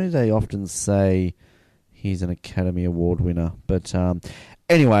 because I know they often say he's an Academy Award winner. But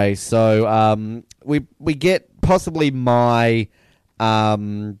anyway, so we get possibly my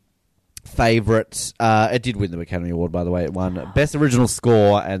favourite. It did win the Academy Award, by the way. It won Best Original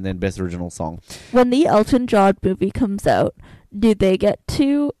Score and then Best Original Song. When the Elton John movie comes out, do they get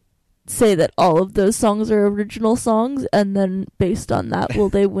to say that all of those songs are original songs, and then based on that, will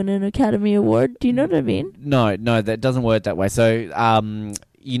they win an Academy Award? Do you know what I mean? No, that doesn't work that way. So,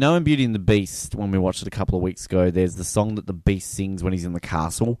 you know in Beauty and the Beast, when we watched it a couple of weeks ago, there's the song that the Beast sings when he's in the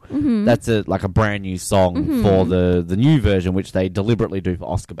castle. Mm-hmm. That's a brand new song for the new version, which they deliberately do for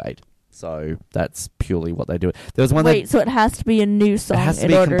Oscar bait. So that's purely what they do. There was one. So it has to be a new song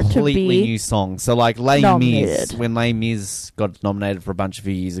in order to be completely new song. So like Les Mis, when Les Mis got nominated for a bunch of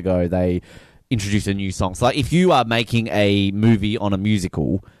years ago, they introduced a new song. So like if you are making a movie on a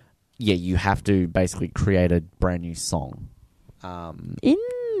musical, yeah, you have to basically create a brand new song. Otherwise,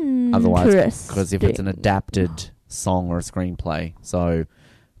 because if it's an adapted song or a screenplay, so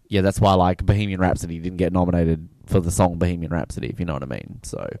yeah, that's why like Bohemian Rhapsody didn't get nominated for the song Bohemian Rhapsody, if you know what I mean.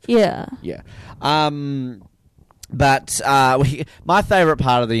 So yeah. But my favourite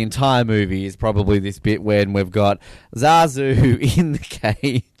part of the entire movie is probably this bit when we've got Zazu in the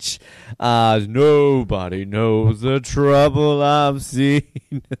cage. Nobody knows the trouble I've seen.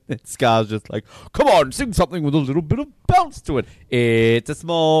 And Scar's just like, come on, sing something with a little bit of bounce to it. It's a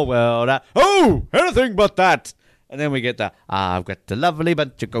small world. Oh, anything but that. And then we get the, I've got a lovely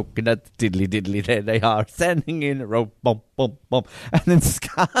bunch of coconuts, diddly diddly, there they are, standing in a row, bump, bump, bump. And then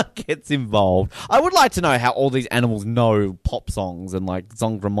Scar gets involved. I would like to know how all these animals know pop songs and like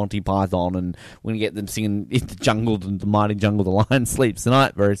songs from Monty Python, and we're going to get them singing in the jungle, the mighty jungle, the lion sleeps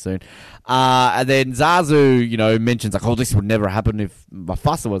tonight very soon. And then Zazu, mentions like, oh, this would never happen if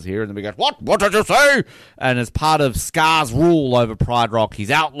Mufasa was here. And then we go, what did you say? And as part of Scar's rule over Pride Rock,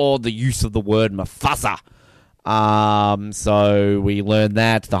 he's outlawed the use of the word Mufasa. So we learn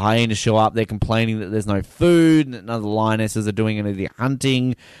that the hyenas show up. They're complaining that there's no food, and that none of the lionesses are doing any of the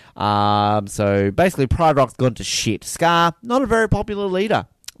hunting. So basically, Pride Rock's gone to shit. Scar, not a very popular leader.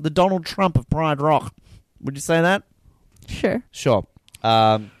 The Donald Trump of Pride Rock. Would you say that? Sure.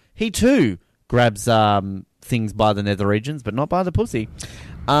 He too grabs things by the nether regions, but not by the pussy.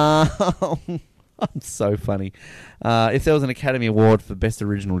 I'm so funny. If there was an Academy Award for Best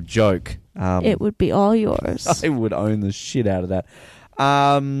Original Joke, it would be all yours. I would own the shit out of that.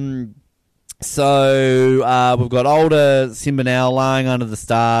 So we've got older Simba now lying under the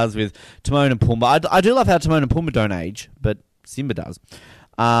stars with Timon and Pumbaa. I do love how Timon and Pumbaa don't age, but Simba does.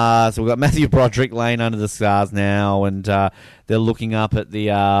 So we've got Matthew Broderick laying under the stars now, and they're looking up at the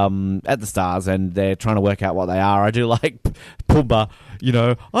stars, and they're trying to work out what they are. I do like Pumbaa.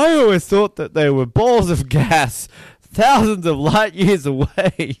 I always thought that they were balls of gas thousands of light years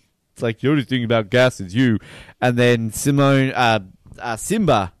away. It's like, the only thing about gas is you. And then Simba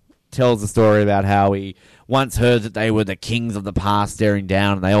tells a story about how he once heard that they were the kings of the past staring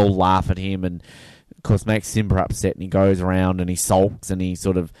down, and they all laugh at him, and of course makes Simba upset, and he goes around and he sulks and he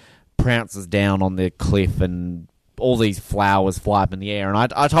sort of prounces down on the cliff, and all these flowers fly up in the air.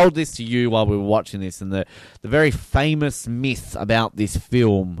 And I told this to you while we were watching this, and the very famous myth about this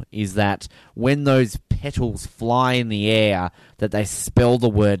film is that when those petals fly in the air, that they spell the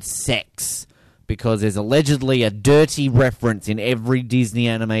word sex, because there's allegedly a dirty reference in every Disney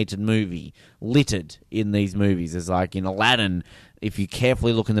animated movie, littered in these movies. There's like in Aladdin, if you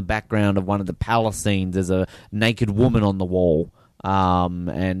carefully look in the background of one of the palace scenes, there's a naked woman on the wall.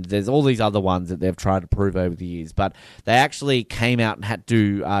 And there's all these other ones that they've tried to prove over the years. But they actually came out and had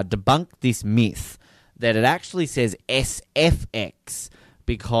to debunk this myth that it actually says SFX,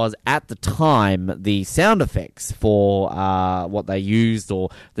 because at the time, the sound effects for what they used, or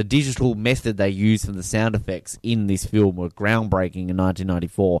the digital method they used for the sound effects in this film, were groundbreaking in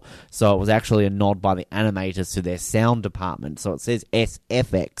 1994. So it was actually a nod by the animators to their sound department. So it says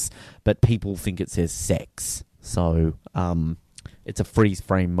SFX, but people think it says sex. So it's a freeze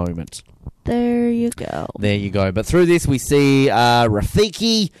frame moment. There you go. There you go. But through this, we see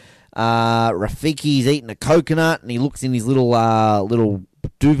Rafiki. Rafiki's eating a coconut, and he looks in his little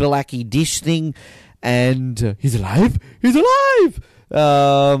Duvalaki dish thing, and he's alive! He's alive!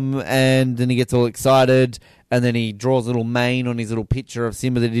 And then he gets all excited, and then he draws a little mane on his little picture of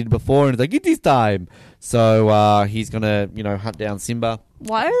Simba that he did before, and he's like, "It's this time!" So he's gonna, hunt down Simba.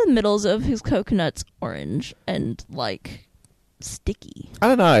 Why are the middles of his coconuts orange and, like, sticky? I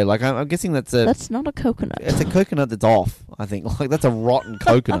don't know. Like, I'm guessing that's not a coconut. It's a coconut that's off, I think. Like, that's a rotten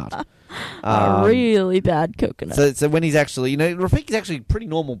coconut. A really bad coconut. So when he's actually, Rafiki's actually a pretty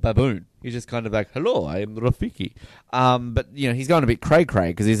normal baboon. He's just kind of like, "Hello, I am Rafiki." But, he's going a bit cray-cray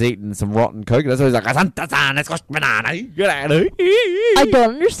because he's eating some rotten coconut. So he's like, "Asanta-san, let's go banana." I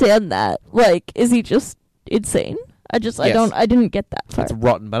don't understand that. Like, is he just insane? I didn't get that far. It's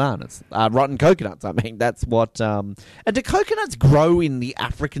rotten bananas. Rotten coconuts, I mean. That's what... And do coconuts grow in the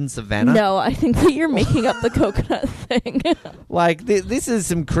African savannah? No, I think that you're making up the coconut thing. Like, this is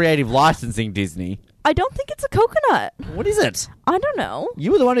some creative licensing, Disney. I don't think it's a coconut. What is it? I don't know.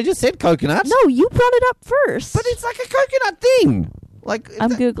 You were the one who just said coconut. No, you brought it up first. But it's like a coconut thing. Like,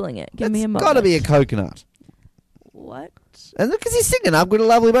 I'm Googling it. Give me a moment. It's got to be a coconut. What? And look, because he's singing, "I've got a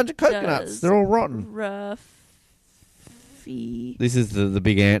lovely bunch of coconuts. They're all rotten." This is the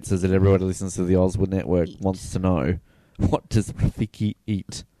big answers that everybody who listens to the Oswood Network wants to know. What does Rafiki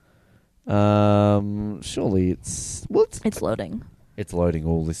eat? Surely it's... Well, it's loading. It's loading.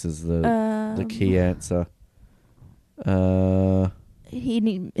 All this is the key answer.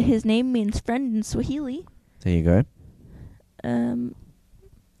 His name means friend in Swahili. There you go.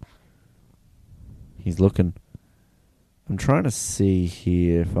 He's looking. I'm trying to see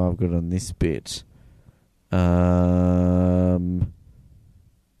here if I've got on this bit.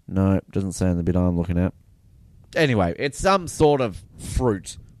 No, it doesn't say on the bit I'm looking at. Anyway, it's some sort of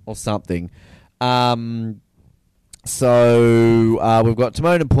fruit or something. So we've got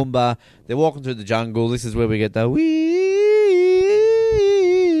Timon and Pumbaa. They're walking through the jungle. This is where we get the wee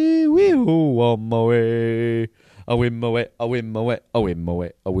on my way. A whim away, a whim away, a whim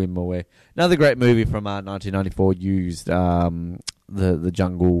away, a whim away. Another great movie from 1994 used the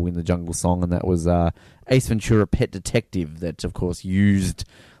jungle in the jungle song, and that was Ace Ventura: Pet Detective, that of course used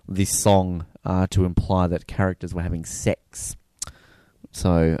this song to imply that characters were having sex.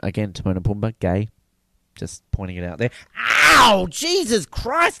 So again, Timon and Pumbaa, gay. Just pointing it out there. Ow! Jesus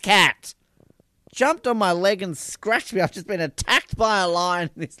Christ, cat! Jumped on my leg and scratched me. I've just been attacked by a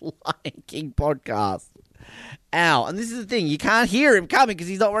lion in this Lion King podcast. Ow. And this is the thing, you can't hear him coming because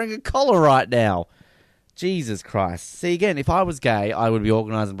he's not wearing a collar right now. Jesus Christ. See, again, if I was gay, I would be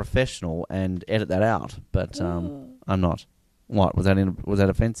organised and professional and edit that out. But I'm not. What? Was that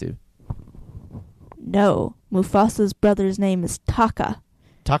offensive? No. Mufasa's brother's name is Taka.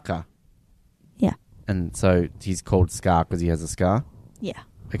 Taka? Yeah. And so he's called Scar because he has a scar? Yeah.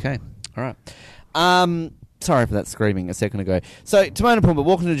 Okay. All right. Sorry for that screaming a second ago. So, Timon and Pumbaa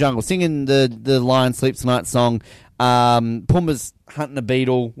walking to the jungle, singing the Lion Sleeps Tonight song. Pumbaa's hunting a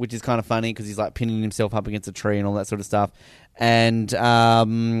beetle, which is kind of funny because he's like pinning himself up against a tree and all that sort of stuff. And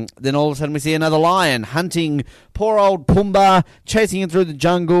then all of a sudden we see another lion hunting poor old Pumbaa, chasing him through the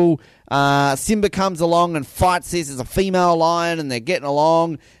jungle. Simba comes along and fights this as a female lion, and they're getting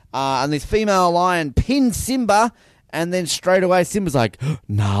along. And this female lion pins Simba, and then straight away Simba's like,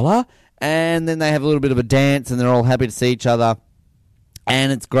 "Nala?" And then they have a little bit of a dance, and they're all happy to see each other.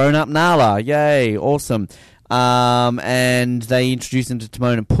 And it's grown-up Nala. Yay, awesome. And they introduce him to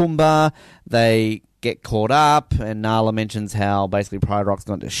Timon and Pumbaa. They get caught up, and Nala mentions how basically Pride Rock's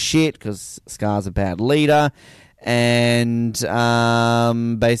gone to shit because Scar's a bad leader. And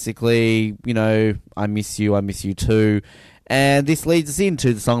basically, I miss you too. And this leads us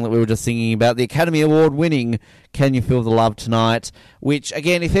into the song that we were just singing about, the Academy Award winning Can You Feel the Love Tonight, which,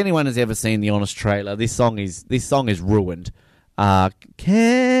 again, if anyone has ever seen the Honest trailer, this song is ruined.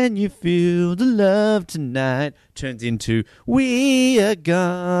 Can you feel the love tonight? Turns into we are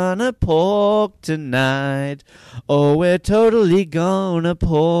gonna pork tonight. Oh, we're totally gonna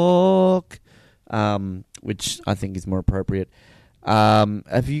pork. Which I think is more appropriate.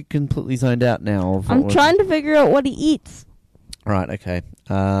 Have you completely zoned out now? I'm trying to figure out what he eats. Right, okay.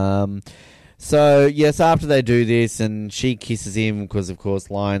 So, yes, after they do this, and she kisses him, because, of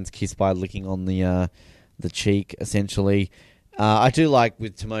course, lions kiss by licking on the cheek, essentially. I do like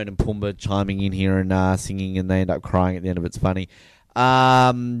with Timon and Pumbaa chiming in here and singing, and they end up crying at the end of it. It's funny.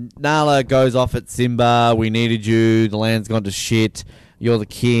 Nala goes off at Simba. We needed you. The land's gone to shit. You're the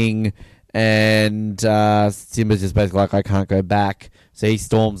king. And Simba's just basically like, I can't go back. So he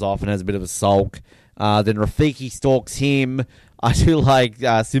storms off and has a bit of a sulk. Then Rafiki stalks him. I do like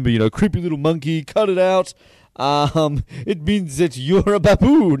Simba, creepy little monkey, cut it out. It means that you're a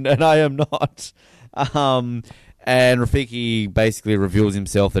baboon and I am not. And Rafiki basically reveals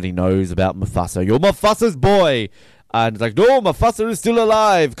himself that he knows about Mufasa. You're Mufasa's boy. And it's like, no, Mufasa is still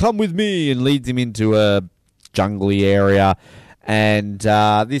alive. Come with me. And leads him into a jungly area. And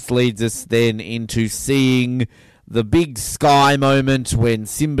this leads us then into seeing the big sky moment when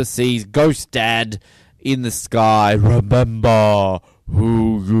Simba sees Ghost Dad in the sky. Remember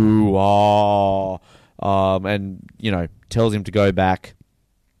who you are. And, tells him to go back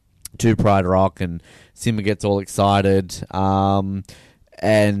to Pride Rock, and Simba gets all excited. And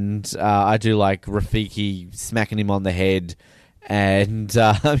I do like Rafiki smacking him on the head. And,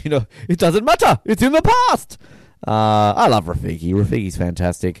 it doesn't matter. It's in the past. I love Rafiki. Rafiki's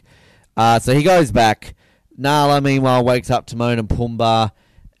fantastic. So he goes back. Nala, meanwhile, wakes up Timon and Pumbaa,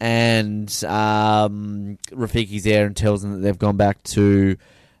 and Rafiki's there and tells them that they've gone back to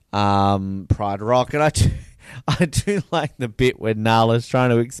Pride Rock. And I do like the bit where Nala's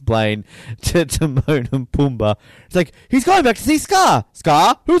trying to explain to Timon and Pumbaa. It's like, he's going back to see Scar.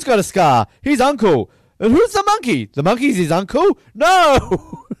 Scar? Who's got a scar? His uncle. And who's the monkey? The monkey's his uncle?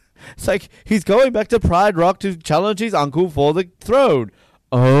 No! It's like, he's going back to Pride Rock to challenge his uncle for the throne.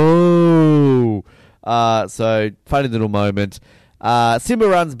 Oh. So, funny little moment. Simba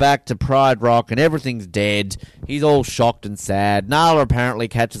runs back to Pride Rock and everything's dead. He's all shocked and sad. Nala apparently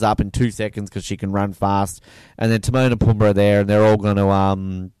catches up in 2 seconds because she can run fast. And then Timon and Pumbaa are there and they're all going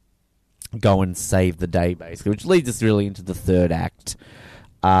to go and save the day, basically. Which leads us really into the third act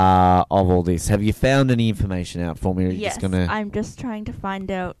of all this. Have you found any information out for me? Or are you Yes, just gonna... I'm just trying to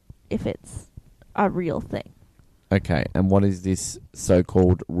find out if it's a real thing. Okay, and what is this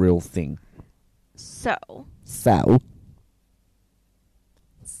so-called real thing? So the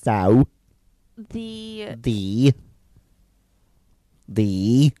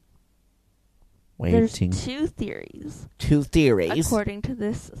there's waiting. two theories. Two theories. According to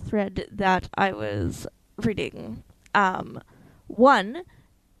this thread that I was reading. One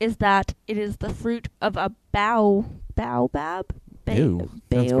is that it is the fruit of a baobab. Ew,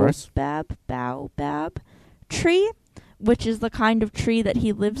 that's gross. Baobab tree, which is the kind of tree that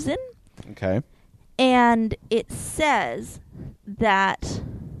he lives in. Okay. And it says that...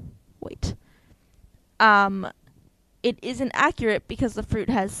 Wait. It isn't accurate because the fruit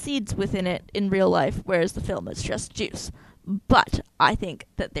has seeds within it in real life, whereas the film is just juice. But I think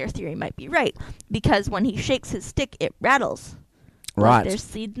that their theory might be right, because when he shakes his stick, it rattles. Right. Like there's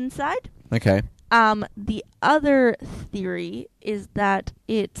seeds inside. Okay. The other theory is that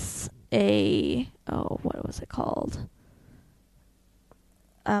it's a... Oh, what was it called?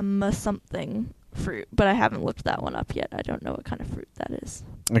 Something fruit, but I haven't looked that one up yet. I don't know what kind of fruit that is.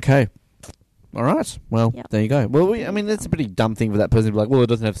 Okay. All right. Well, Yep. There you go. Well, that's a pretty dumb thing for that person to be like, well, it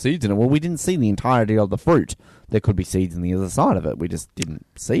doesn't have seeds in it. Well, we didn't see the entirety of the fruit. There could be seeds in the other side of it. We just didn't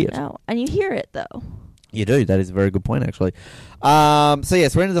see it. No, and you hear it, though. You do. That is a very good point, actually. So,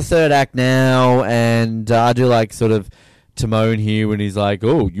 yes, we're into the third act now, and I do like sort of Timon here when he's like,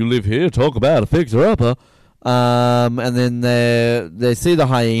 oh, you live here, talk about a fixer-upper. And then they see the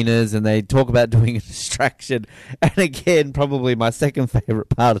hyenas and they talk about doing a distraction. And again, probably my second favourite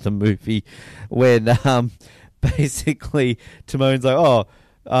part of the movie, when basically Timon's like, how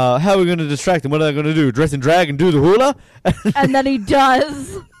are we going to distract them? What are they going to do? Dress and drag and do the hula? And then he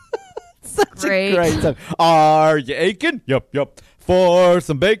does. Such a great song. Are you aching? Yup. For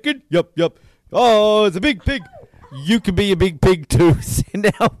some bacon? Yup. Oh, it's a big pig. You can be a big pig too. So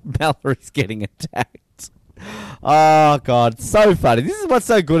now Mallory's getting attacked. Oh God, so funny. This is what's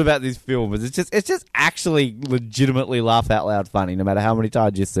so good about this film, is it's just actually legitimately laugh out loud funny, no matter how many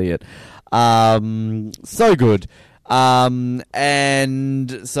times you see it. So good.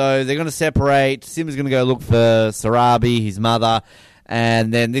 And so they're going to separate. Simba's going to go look for Sarabi, his mother,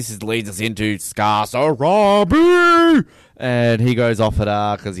 and then leads us into Scar Sarabi, and he goes off at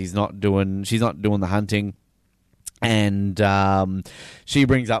her because she's not doing the hunting. And she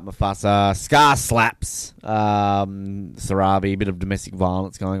brings up Mufasa. Scar slaps Sarabi. A bit of domestic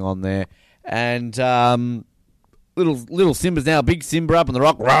violence going on there. And little Simba's now big Simba up on the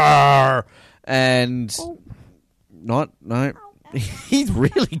rock. Roar! And no, he's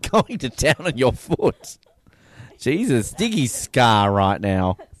really going to town on your foot. Jesus, Stiggy's Scar right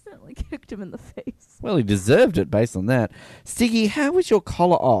now. I accidentally kicked him in the face. Well, he deserved it based on that. Stiggy, how was your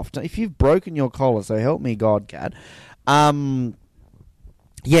collar off? If you've broken your collar, so help me God, Cat.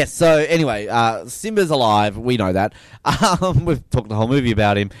 Yes, so anyway, Simba's alive. We know that. We've talked the whole movie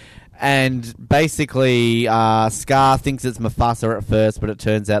about him. And basically, Scar thinks it's Mufasa at first, but it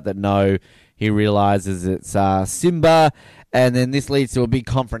turns out that no, he realizes it's Simba. And then this leads to a big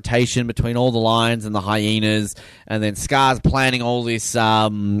confrontation between all the lions and the hyenas. And then Scar's planning all this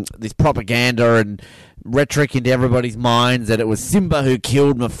this propaganda and rhetoric into everybody's minds that it was Simba who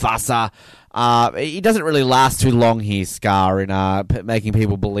killed Mufasa. He doesn't really last too long here, Scar, in making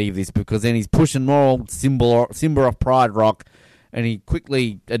people believe this, because then he's pushing more old Simba off Pride Rock, and he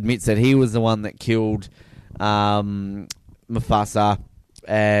quickly admits that he was the one that killed Mufasa,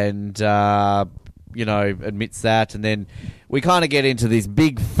 and admits that, and then we kind of get into this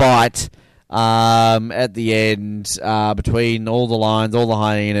big fight at the end between all the lions, all the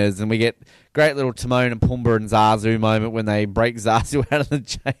hyenas, and we get great little Timon and Pumbaa and Zazu moment when they break Zazu out of the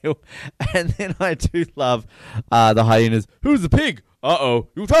jail. And then I do love the hyenas. Who's the pig? Uh-oh.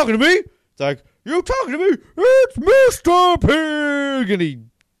 You talking to me? It's like, you talking to me? It's Mr. Pig! And he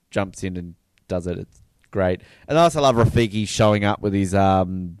jumps in and does it. It's great. And I also love Rafiki showing up with his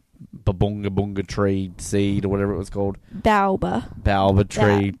babunga bunga tree seed or whatever it was called. Baobab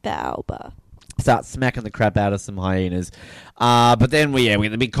tree. Baobab. Start smacking the crap out of some hyenas. But then we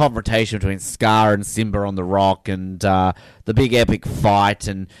get the big confrontation between Scar and Simba on the rock, and the big epic fight.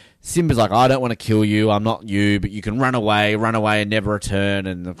 And Simba's like, I don't want to kill you. I'm not you, but you can run away and never return.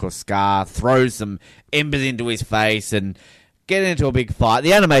 And of course, Scar throws some embers into his face and get into a big fight.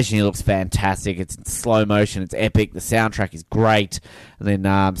 The animation here looks fantastic. It's in slow motion. It's epic. The soundtrack is great. And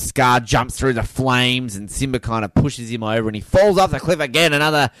then Scar jumps through the flames, and Simba kind of pushes him over, and he falls off the cliff again.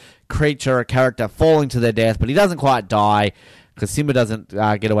 Another creature or character falling to their death, but he doesn't quite die because Simba doesn't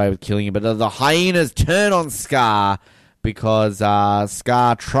get away with killing him. But the hyenas turn on Scar because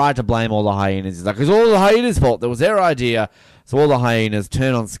Scar tried to blame all the hyenas. He's like, it's all the hyenas' fault. That was their idea. So all the hyenas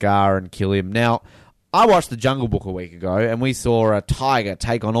turn on Scar and kill him. Now, I watched The Jungle Book a week ago, and we saw a tiger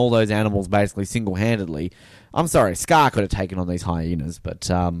take on all those animals basically single-handedly. I'm sorry, Scar could have taken on these hyenas,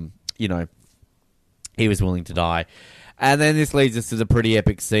 but, he was willing to die. And then this leads us to the pretty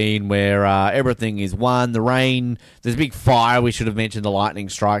epic scene where everything is won. The rain, there's a big fire. We should have mentioned the lightning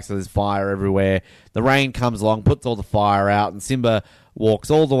strikes, so there's fire everywhere. The rain comes along, puts all the fire out, and Simba walks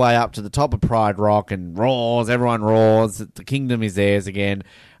all the way up to the top of Pride Rock and roars. Everyone roars. The kingdom is theirs again.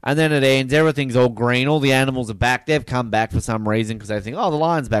 And then it ends. Everything's all green. All the animals are back. They've come back for some reason because they think, oh, the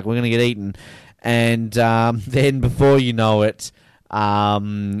lion's back. We're going to get eaten. And then before you know it,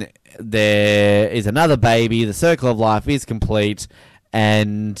 there is another baby. The circle of life is complete.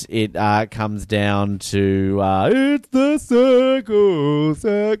 And it comes down to, it's the circle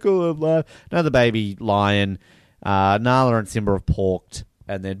of life. Another baby lion. Nala and Simba have porked.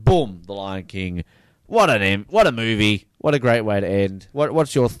 And then, boom, the Lion King. What a movie. What a great way to end.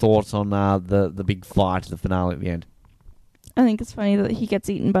 What's your thoughts on the big fight, the finale at the end? I think it's funny that he gets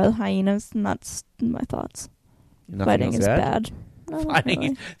eaten by the hyenas, and that's my thoughts. Fighting is bad.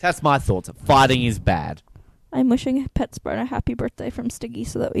 That's my thoughts. Fighting is bad. I'm wishing PetSmart a happy birthday from Stiggy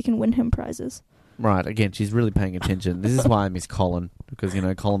so that we can win him prizes. Right, again, she's really paying attention. This is why I miss Colin, because,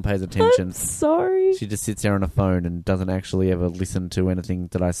 Colin pays attention. I'm sorry. She just sits there on a phone and doesn't actually ever listen to anything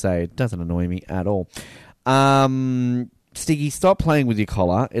that I say. It doesn't annoy me at all. Stiggy, stop playing with your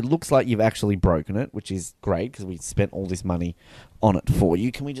collar. It looks like you've actually broken it, which is great because we spent all this money on it for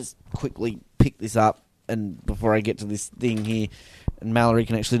you. Can we just quickly pick this up and before I get to this thing here, and Mallory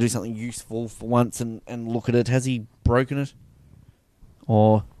can actually do something useful for once and look at it. Has he broken it?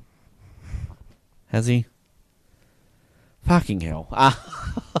 Or has he? Fucking hell.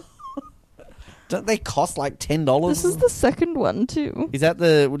 Don't they cost like $10? This is the second one, too. Is that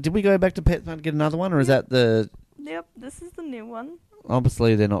did we go back to PetSmart to get another one, or is that the... Yep, this is the new one.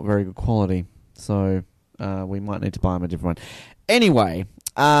 Obviously, they're not very good quality, so we might need to buy them a different one. Anyway,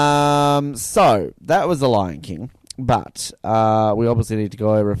 so that was The Lion King. But we obviously need to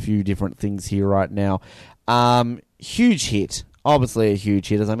go over a few different things here right now. Huge hit. Obviously a huge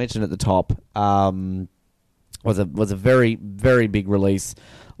hit. As I mentioned at the top, was a very, very big release.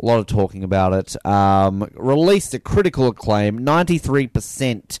 A lot of talking about it. Released at critical acclaim.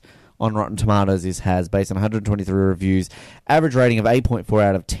 93% on Rotten Tomatoes this has, based on 123 reviews. Average rating of 8.4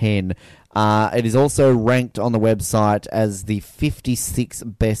 out of 10. It is also ranked on the website as the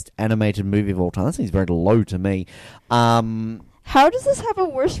 56th best animated movie of all time. That seems very low to me. How does this have a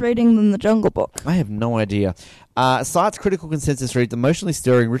worse rating than The Jungle Book? I have no idea. Site's critical consensus reads, emotionally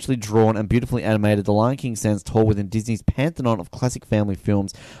stirring, richly drawn, and beautifully animated, The Lion King stands tall within Disney's pantheon of classic family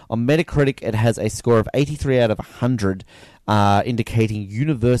films. On Metacritic, it has a score of 83 out of 100, indicating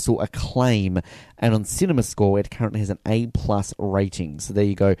universal acclaim. And on CinemaScore, it currently has an A+ rating. So there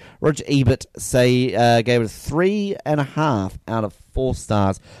you go. Roger Ebert gave it a 3.5 out of 4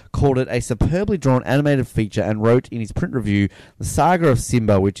 stars, called it a superbly drawn animated feature, and wrote in his print review, the saga of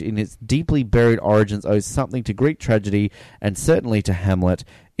Simba, which in its deeply buried origins owes something to Greek tragedy and certainly to Hamlet,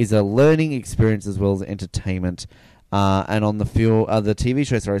 is a learning experience as well as entertainment. And on the TV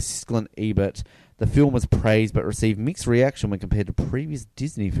show, Siskel and Ebert, the film was praised but received mixed reaction when compared to previous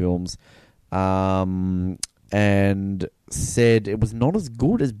Disney films, and said it was not as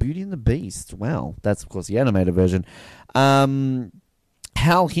good as Beauty and the Beast. Wow, that's of course the animated version.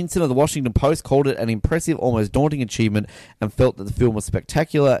 Hal Hinson of the Washington Post called it an impressive, almost daunting achievement, and felt that the film was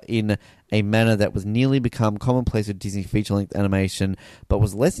spectacular in a manner that was nearly become commonplace with Disney feature-length animation, but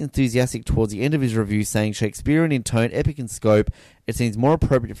was less enthusiastic towards the end of his review, saying, Shakespearean in tone, epic in scope, it seems more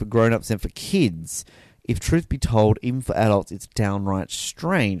appropriate for grown-ups than for kids. If truth be told, even for adults, it's downright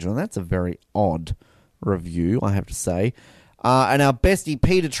strange. And that's a very odd review, I have to say. And our bestie,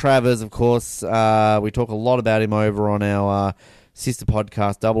 Peter Travers, of course, we talk a lot about him over on our sister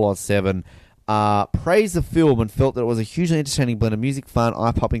podcast, 007, praised the film and felt that it was a hugely entertaining blend of music, fun,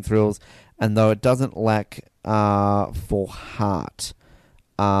 eye-popping thrills, and though it doesn't lack for heart.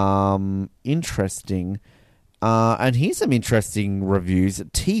 Interesting. And here's some interesting reviews.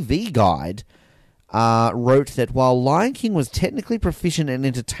 TV Guide wrote that while Lion King was technically proficient and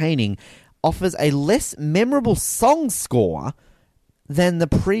entertaining, offers a less memorable song score than the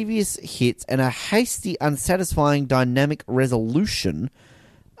previous hits and a hasty, unsatisfying dynamic resolution.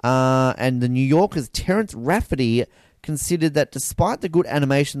 And the New Yorker's Terence Rafferty considered that despite the good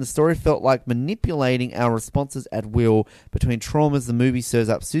animation, the story felt like manipulating our responses at will. Between traumas, the movie serves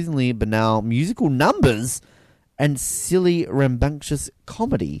up soothingly banal musical numbers and silly, rambunctious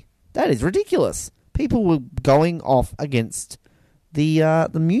comedy. That is ridiculous. People were going off against the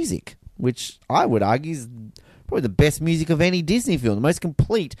music, which I would argue is probably the best music of any Disney film, the most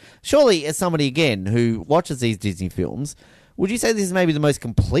complete. Surely, as somebody, again, who watches these Disney films, would you say this is maybe the most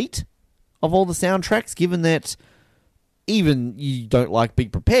complete of all the soundtracks, given that even you don't like Be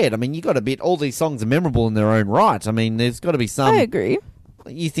Prepared? I mean, you got to admit, all these songs are memorable in their own right. I mean, there's got to be some... I agree.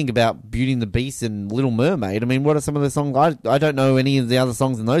 You think about Beauty and the Beast and Little Mermaid. I mean, what are some of the songs? I don't know any of the other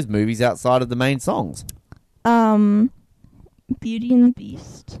songs in those movies outside of the main songs. Beauty and the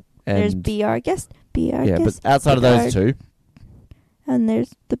Beast. There's Be Our Guest. Be Our Guest. Yeah, but outside of those two. And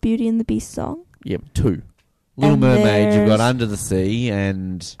there's the Beauty and the Beast song. Yeah, two. Little Mermaid, you've got Under the Sea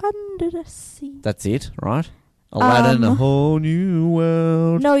and... Under the Sea. That's it, right? Aladdin, A Whole New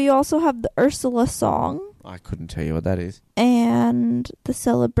World. No, you also have the Ursula song. I couldn't tell you what that is. And the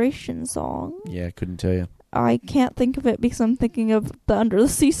Celebration song. Yeah, I couldn't tell you. I can't think of it because I'm thinking of the Under the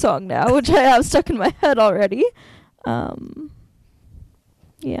Sea song now, which I have stuck in my head already.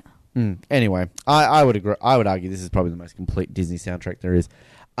 Yeah. Anyway, I would agree. I would argue this is probably the most complete Disney soundtrack there is.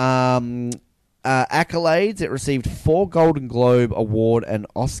 Accolades: it received 4 Golden Globe Award and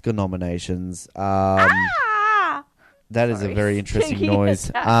Oscar nominations. That is a very interesting noise.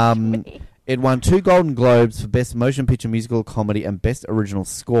 It won 2 Golden Globes for Best Motion Picture Musical Comedy and Best Original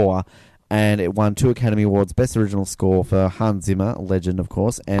Score. And it won 2 Academy Awards, Best Original Score for Hans Zimmer, legend, of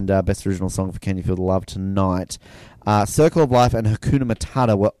course, and Best Original Song for Can You Feel the Love Tonight. Circle of Life and Hakuna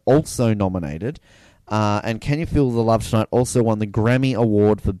Matata were also nominated. And Can You Feel the Love Tonight also won the Grammy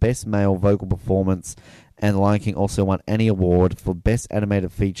Award for Best Male Vocal Performance. And The Lion King also won Annie Award for Best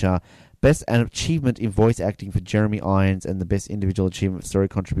Animated Feature, Best Achievement in Voice Acting for Jeremy Irons, and the Best Individual Achievement for Story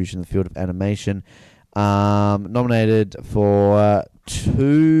Contribution in the Field of Animation. Nominated for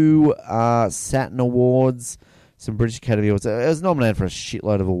 2 Saturn Awards, some British Academy Awards. It was nominated for a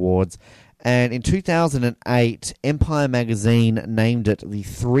shitload of awards. And in 2008, Empire Magazine named it the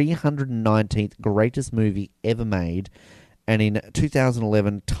 319th greatest movie ever made. And in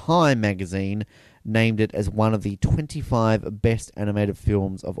 2011, Time Magazine named it as one of the 25 best animated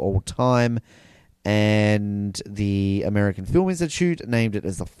films of all time. And the American Film Institute named it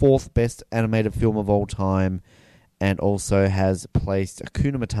as the 4th best animated film of all time, and also has placed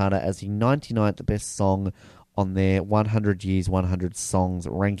Hakuna Matata as the 99th best song on their 100 Years, 100 Songs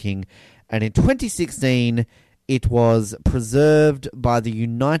ranking. And in 2016, it was preserved by the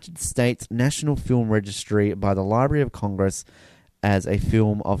United States National Film Registry by the Library of Congress as a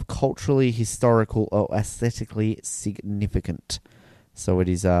film of culturally, historical, or aesthetically significant. So it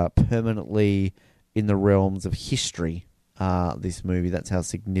is permanently in the realms of history, this movie. That's how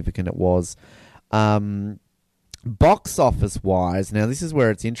significant it was. Box office-wise, now this is where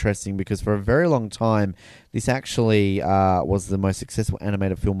it's interesting because for a very long time, this actually was the most successful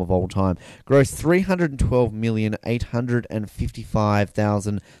animated film of all time. Grossed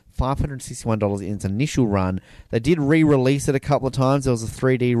 $312,855,561 in its initial run. They did re-release it a couple of times. There was a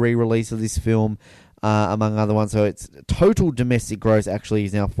 3D re-release of this film, among other ones. So its total domestic gross actually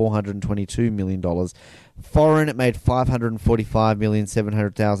is now $422 million. Foreign, it made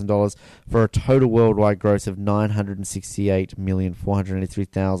 $545,700,000 for a total worldwide gross of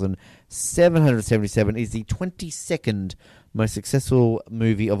 $968,483,777. Is the 22nd most successful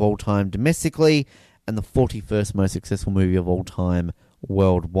movie of all time domestically and the 41st most successful movie of all time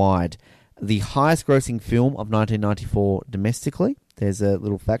worldwide. The highest grossing film of 1994 domestically. There's a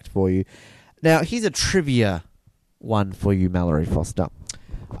little fact for you. Now, here's a trivia one for you, Mallory Foster.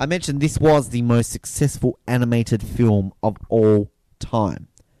 I mentioned this was the most successful animated film of all time.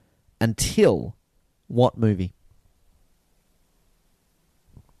 Until what movie?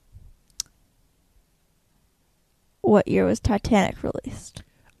 What year was Titanic released? It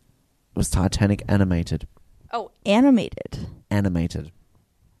was Titanic animated. Oh, animated. Animated.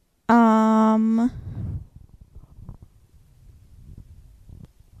 I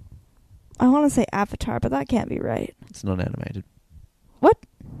want to say Avatar, but that can't be right. It's not animated. What?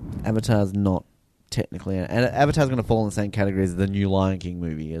 Avatar's not technically... Avatar's going to fall in the same category as the new Lion King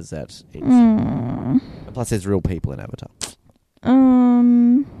movie, as that it's... Plus, there's real people in Avatar.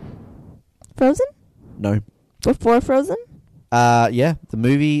 Frozen? No. Before Frozen? Yeah. The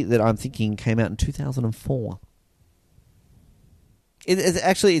movie that I'm thinking came out in 2004.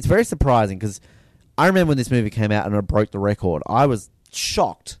 It's very surprising, because I remember when this movie came out and it broke the record. I was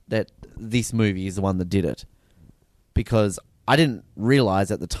shocked that this movie is the one that did it, because I didn't realize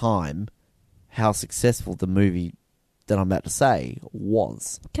at the time how successful the movie that I'm about to say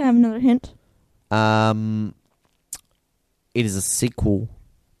was. Can I have another hint? It is a sequel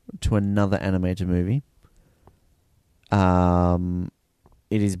to another animated movie.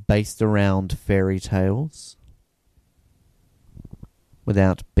 It is based around fairy tales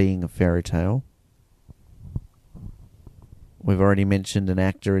without being a fairy tale. We've already mentioned an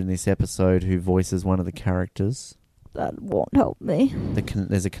actor in this episode who voices one of the characters. That won't help me.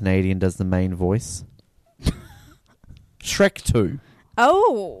 There's a Canadian does the main voice. Shrek 2.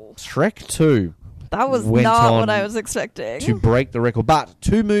 Oh! Shrek 2. That was went not on what I was expecting. to break the record. But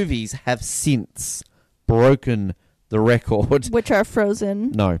 2 movies have since broken the record. Which are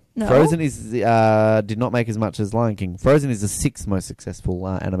Frozen. No. No? Frozen is did not make as much as Lion King. Frozen is the 6th most successful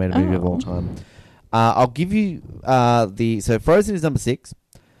animated movie of all time. I'll give you so Frozen is number 6.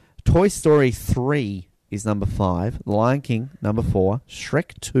 Toy Story 3 is number 5. The Lion King, number 4.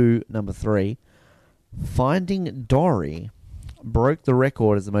 Shrek 2, number 3. Finding Dory broke the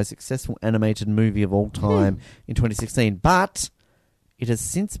record as the most successful animated movie of all time in 2016. But it has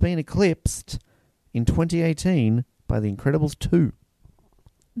since been eclipsed in 2018 by The Incredibles 2.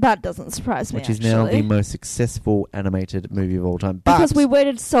 That doesn't surprise me, Which is now the most successful animated movie of all time. But because we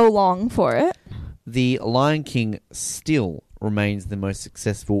waited so long for it. The Lion King still remains the most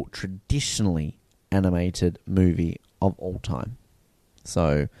successful traditionally animated movie of all time.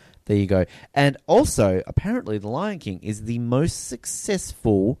 So there you go. And also, apparently, The Lion King is the most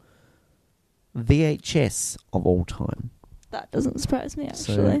successful VHS of all time. That doesn't surprise me,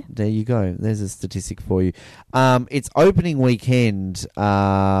 actually. So there you go. There's a statistic for you. It's opening weekend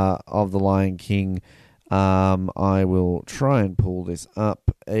of The Lion King. I will try and pull this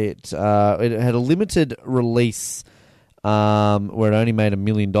up. It had a limited release where it only made $1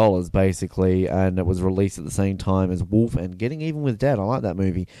 million, basically, and it was released at the same time as Wolf and Getting Even with Dad. I like that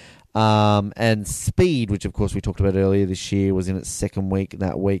movie. And Speed, which of course we talked about earlier this year, was in its second week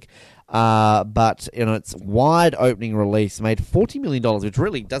that week. But its wide opening release made $40 million, which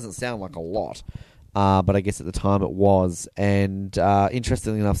really doesn't sound like a lot. But I guess at the time it was. And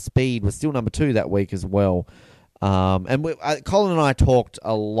interestingly enough, Speed was still number 2 that week as well. And Colin and I talked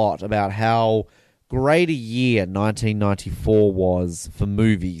a lot about how great a year 1994 was for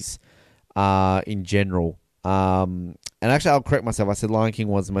movies in general. And actually, I'll correct myself. I said Lion King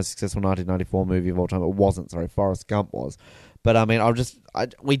was the most successful 1994 movie of all time. It wasn't. Sorry, Forrest Gump was. But I mean,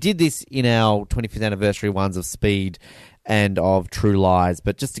 we did this in our 25th anniversary ones of Speed and of True Lies.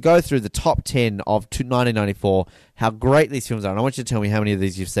 But just to go through the top 10 of 1994, how great these films are. And I want you to tell me how many of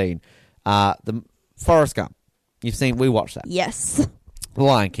these you've seen. The Forrest Gump. You've seen, we watched that. Yes. The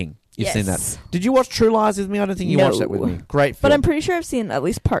Lion King. You've seen that. Did you watch True Lies with me? I don't think you watched that with me. Great film. But I'm pretty sure I've seen at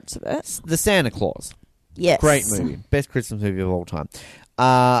least parts of it. The Santa Claus. Yes. Great movie. Best Christmas movie of all time.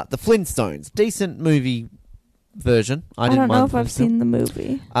 The Flintstones. Decent movie version. I don't know if I've seen the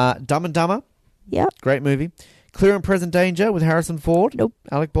movie. Dumb and Dumber. Yep. Great movie. Clear and Present Danger with Harrison Ford. Nope.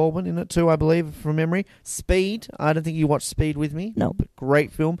 Alec Baldwin in it too, I believe, from memory. Speed. I don't think you watched Speed with me. No. Nope.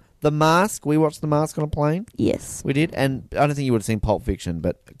 Great film. The Mask. We watched The Mask on a plane. Yes. We did. And I don't think you would have seen Pulp Fiction,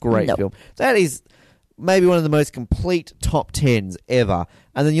 but great Nope. film. That is maybe one of the most complete top 10s ever.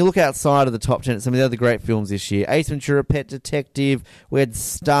 And then you look outside of the top 10 at some of the other great films this year. Ace Ventura, Pet Detective. We had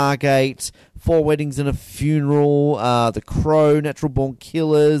Stargate. 4 Weddings and a Funeral. The Crow, Natural Born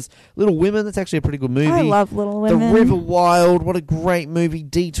Killers. Little Women. That's actually a pretty good movie. I love Little Women. The River Wild. What a great movie.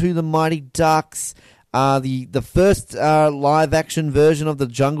 D2, The Mighty Ducks. The first live action version of The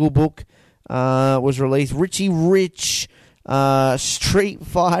Jungle Book was released. Richie Rich. Street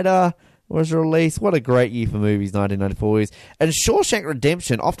Fighter was released. What a great year for movies, 1994 is. And Shawshank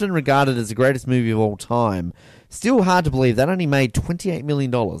Redemption, often regarded as the greatest movie of all time. Still hard to believe that only made $28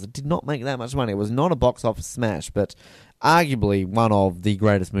 million. It did not make that much money. It was not a box office smash, but arguably one of the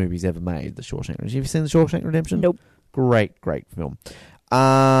greatest movies ever made, The Shawshank Redemption. Have you seen The Shawshank Redemption? Nope. Great film.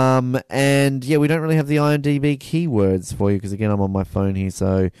 And yeah, we don't really have the IMDb keywords for you because, again, I'm on my phone here,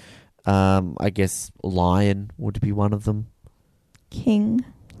 so I guess lion would be one of them. King.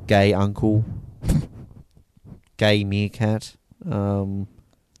 Gay uncle. Gay meerkat.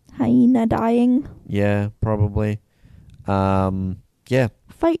 Hyena dying. Yeah, probably. Yeah.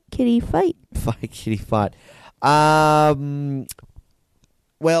 Fight, kitty, fight. Fight, kitty, fight. Well,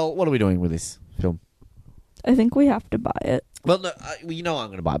 what are we doing with this film? I think we have to buy it. Well, no, you know I'm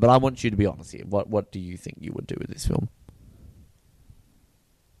going to buy it, but I want you to be honest here. What do you think you would do with this film?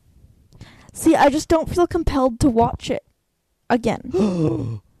 See, I just don't feel compelled to watch it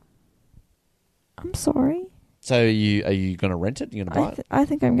again. I'm sorry. So are you going to rent it? You're going to buy it? I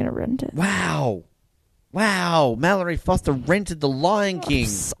think I'm going to rent it. Wow. Mallory Foster rented The Lion King. I'm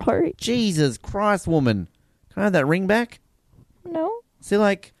sorry. Jesus Christ, woman. Can I have that ring back? No. See,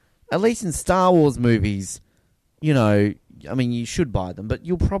 like, at least in Star Wars movies, you know, I mean, you should buy them, but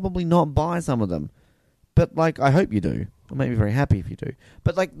you'll probably not buy some of them. But, like, I hope you do. I'll make me very happy if you do.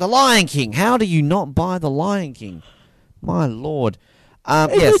 But, like, The Lion King. How do you not buy The Lion King? My Lord.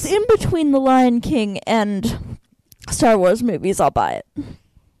 If yes. it's in between The Lion King and Star Wars movies, I'll buy it.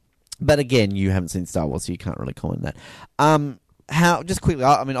 But again, you haven't seen Star Wars, so you can't really comment on that. How? Just quickly,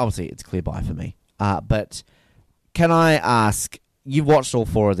 I mean, obviously, it's a clear buy for me. But can I ask, you've watched all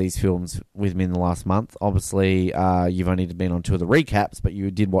 4 of these films with me in the last month. Obviously, you've only been on 2 of the recaps, but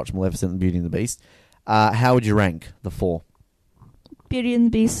you did watch Maleficent and Beauty and the Beast. How would you rank the 4? Beauty and the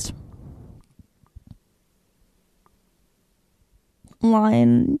Beast.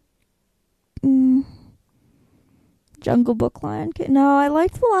 Lion... Jungle Book, Lion King. No, I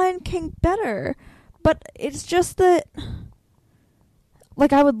liked The Lion King better. But it's just that...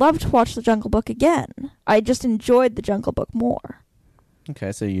 Like, I would love to watch The Jungle Book again. I just enjoyed The Jungle Book more.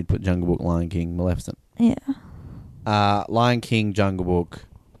 Okay, so you'd put Jungle Book, Lion King, Maleficent. Yeah. Lion King, Jungle Book,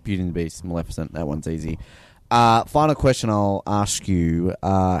 Beauty and the Beast, Maleficent. That one's easy. Final question I'll ask you.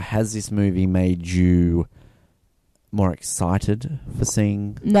 Has this movie made you more excited for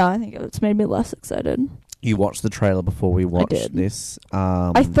seeing... No, I think it's made me less excited. You watched the trailer before we watched this.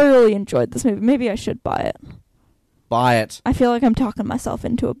 I thoroughly enjoyed this movie. Maybe I should buy it. Buy it. I feel like I'm talking myself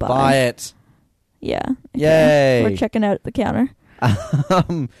into a buy. Buy it. Yeah. Okay. Yay. We're checking out at the counter.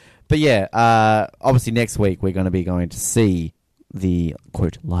 But yeah, obviously next week we're going to see the,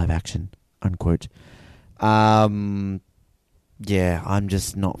 quote, live action, unquote. Yeah, I'm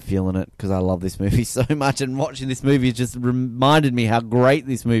just not feeling it because I love this movie so much, and watching this movie just reminded me how great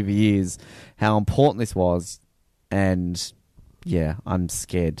this movie is, how important this was, and yeah, I'm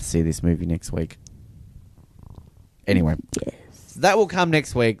scared to see this movie next week. Anyway, yes. That will come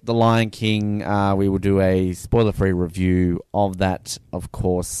next week, The Lion King. We will do a spoiler-free review of that, of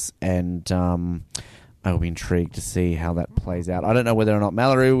course, and I will be intrigued to see how that plays out. I don't know whether or not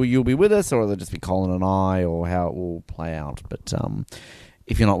Mallory, you'll be with us, or it'll just be Colin and I, or how it will play out. But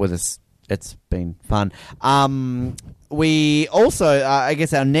if you're not with us, it's been fun. We also, I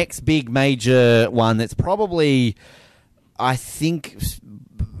guess our next big major one that's probably, I think,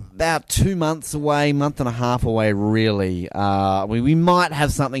 about 2 months away, month and a half away, really. We might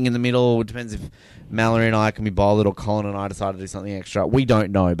have something in the middle. It depends if Mallory and I can be bothered or Colin and I decide to do something extra. We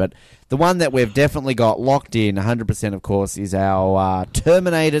don't know. But the one that we've definitely got locked in, 100% of course, is our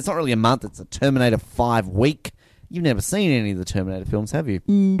Terminator. It's not really a month. It's a Terminator 5 week. You've never seen any of the Terminator films, have you?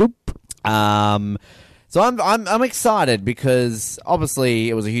 Nope. So I'm excited because obviously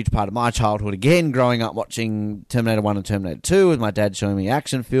it was a huge part of my childhood again, growing up watching Terminator 1 and Terminator 2 with my dad showing me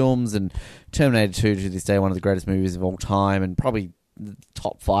action films, and Terminator 2 to this day one of the greatest movies of all time and probably the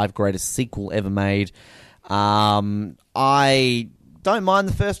top 5 greatest sequel ever made. I don't mind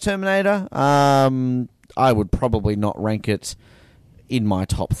the first Terminator. I would probably not rank it in my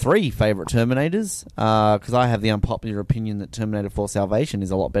top 3 favourite Terminators, because I have the unpopular opinion that Terminator 4 Salvation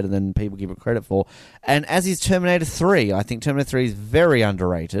is a lot better than people give it credit for. And as is Terminator 3. I think Terminator 3 is very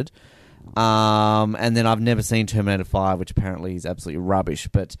underrated. And then I've never seen Terminator 5, which apparently is absolutely rubbish.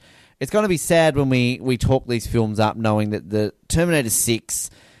 But it's going to be sad when we talk these films up knowing that the Terminator 6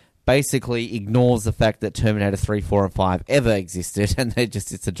 basically ignores the fact that Terminator 3, 4, and 5 ever existed, and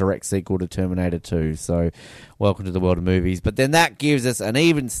it's a direct sequel to Terminator 2. So, welcome to the world of movies. But then that gives us an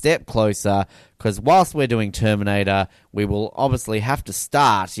even step closer, because whilst we're doing Terminator, we will obviously have to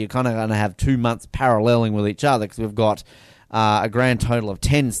start. You're kind of going to have 2 months paralleling with each other, because we've got a grand total of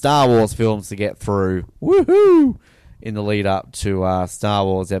 10 Star Wars films to get through. Woohoo! In the lead up to Star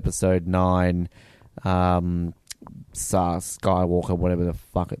Wars Episode 9. Skywalker, whatever the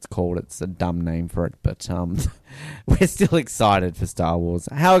fuck it's called. It's a dumb name for it, but we're still excited for Star Wars.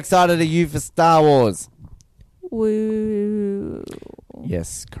 How excited are you for Star Wars? Woo.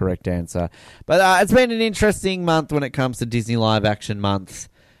 Yes, correct answer. But it's been an interesting month when it comes to Disney live action month.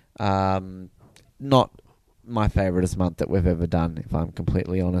 Not my favoritist month that we've ever done, if I'm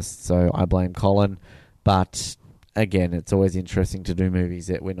completely honest, so I blame Colin. But again, it's always interesting to do movies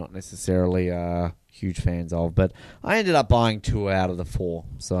that we're not necessarily huge fans of, but I ended up buying 2 out of the 4,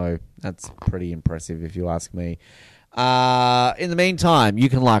 so that's pretty impressive if you ask me. In the meantime, you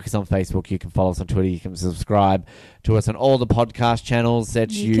can like us on Facebook, you can follow us on Twitter, you can subscribe to us on all the podcast channels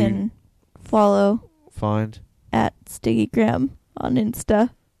that you can follow. Find at Stiggygram on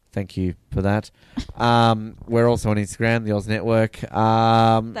Insta. Thank you for that. We're also on Instagram, the Oz Network.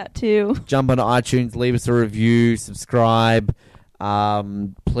 That too. Jump onto iTunes, leave us a review, subscribe.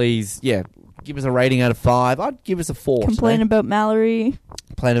 Please, give us a rating out of 5. I'd give us a 4. Complain about Mallory.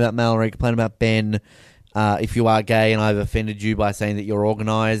 Complain about Mallory. Complain about Ben. If you are gay and I've offended you by saying that you're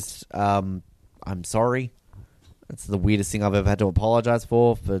organised, I'm sorry. That's the weirdest thing I've ever had to apologise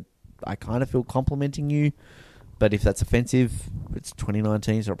for. I kind of feel complimenting you. But if that's offensive, it's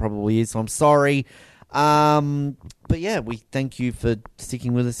 2019, so it probably is. So I'm sorry. But yeah, we thank you for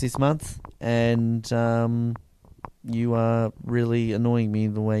sticking with us this month. And you are really annoying me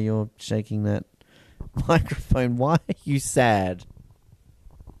the way you're shaking that microphone. Why are you sad?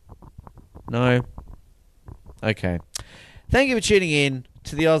 No? Okay. Thank you for tuning in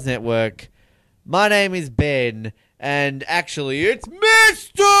to the Oz Network. My name is Ben, and actually it's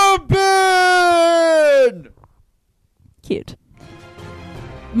Mr. Ben! Cute.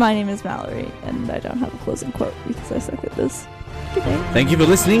 My name is Mallory, and I don't have a closing quote because I suck at this. Good day. Thank you for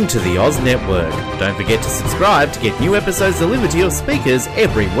listening to the Oz Network. Don't forget to subscribe to get new episodes delivered to your speakers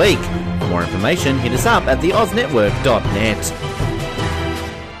every week. For more information, hit us up at theoznetwork.net.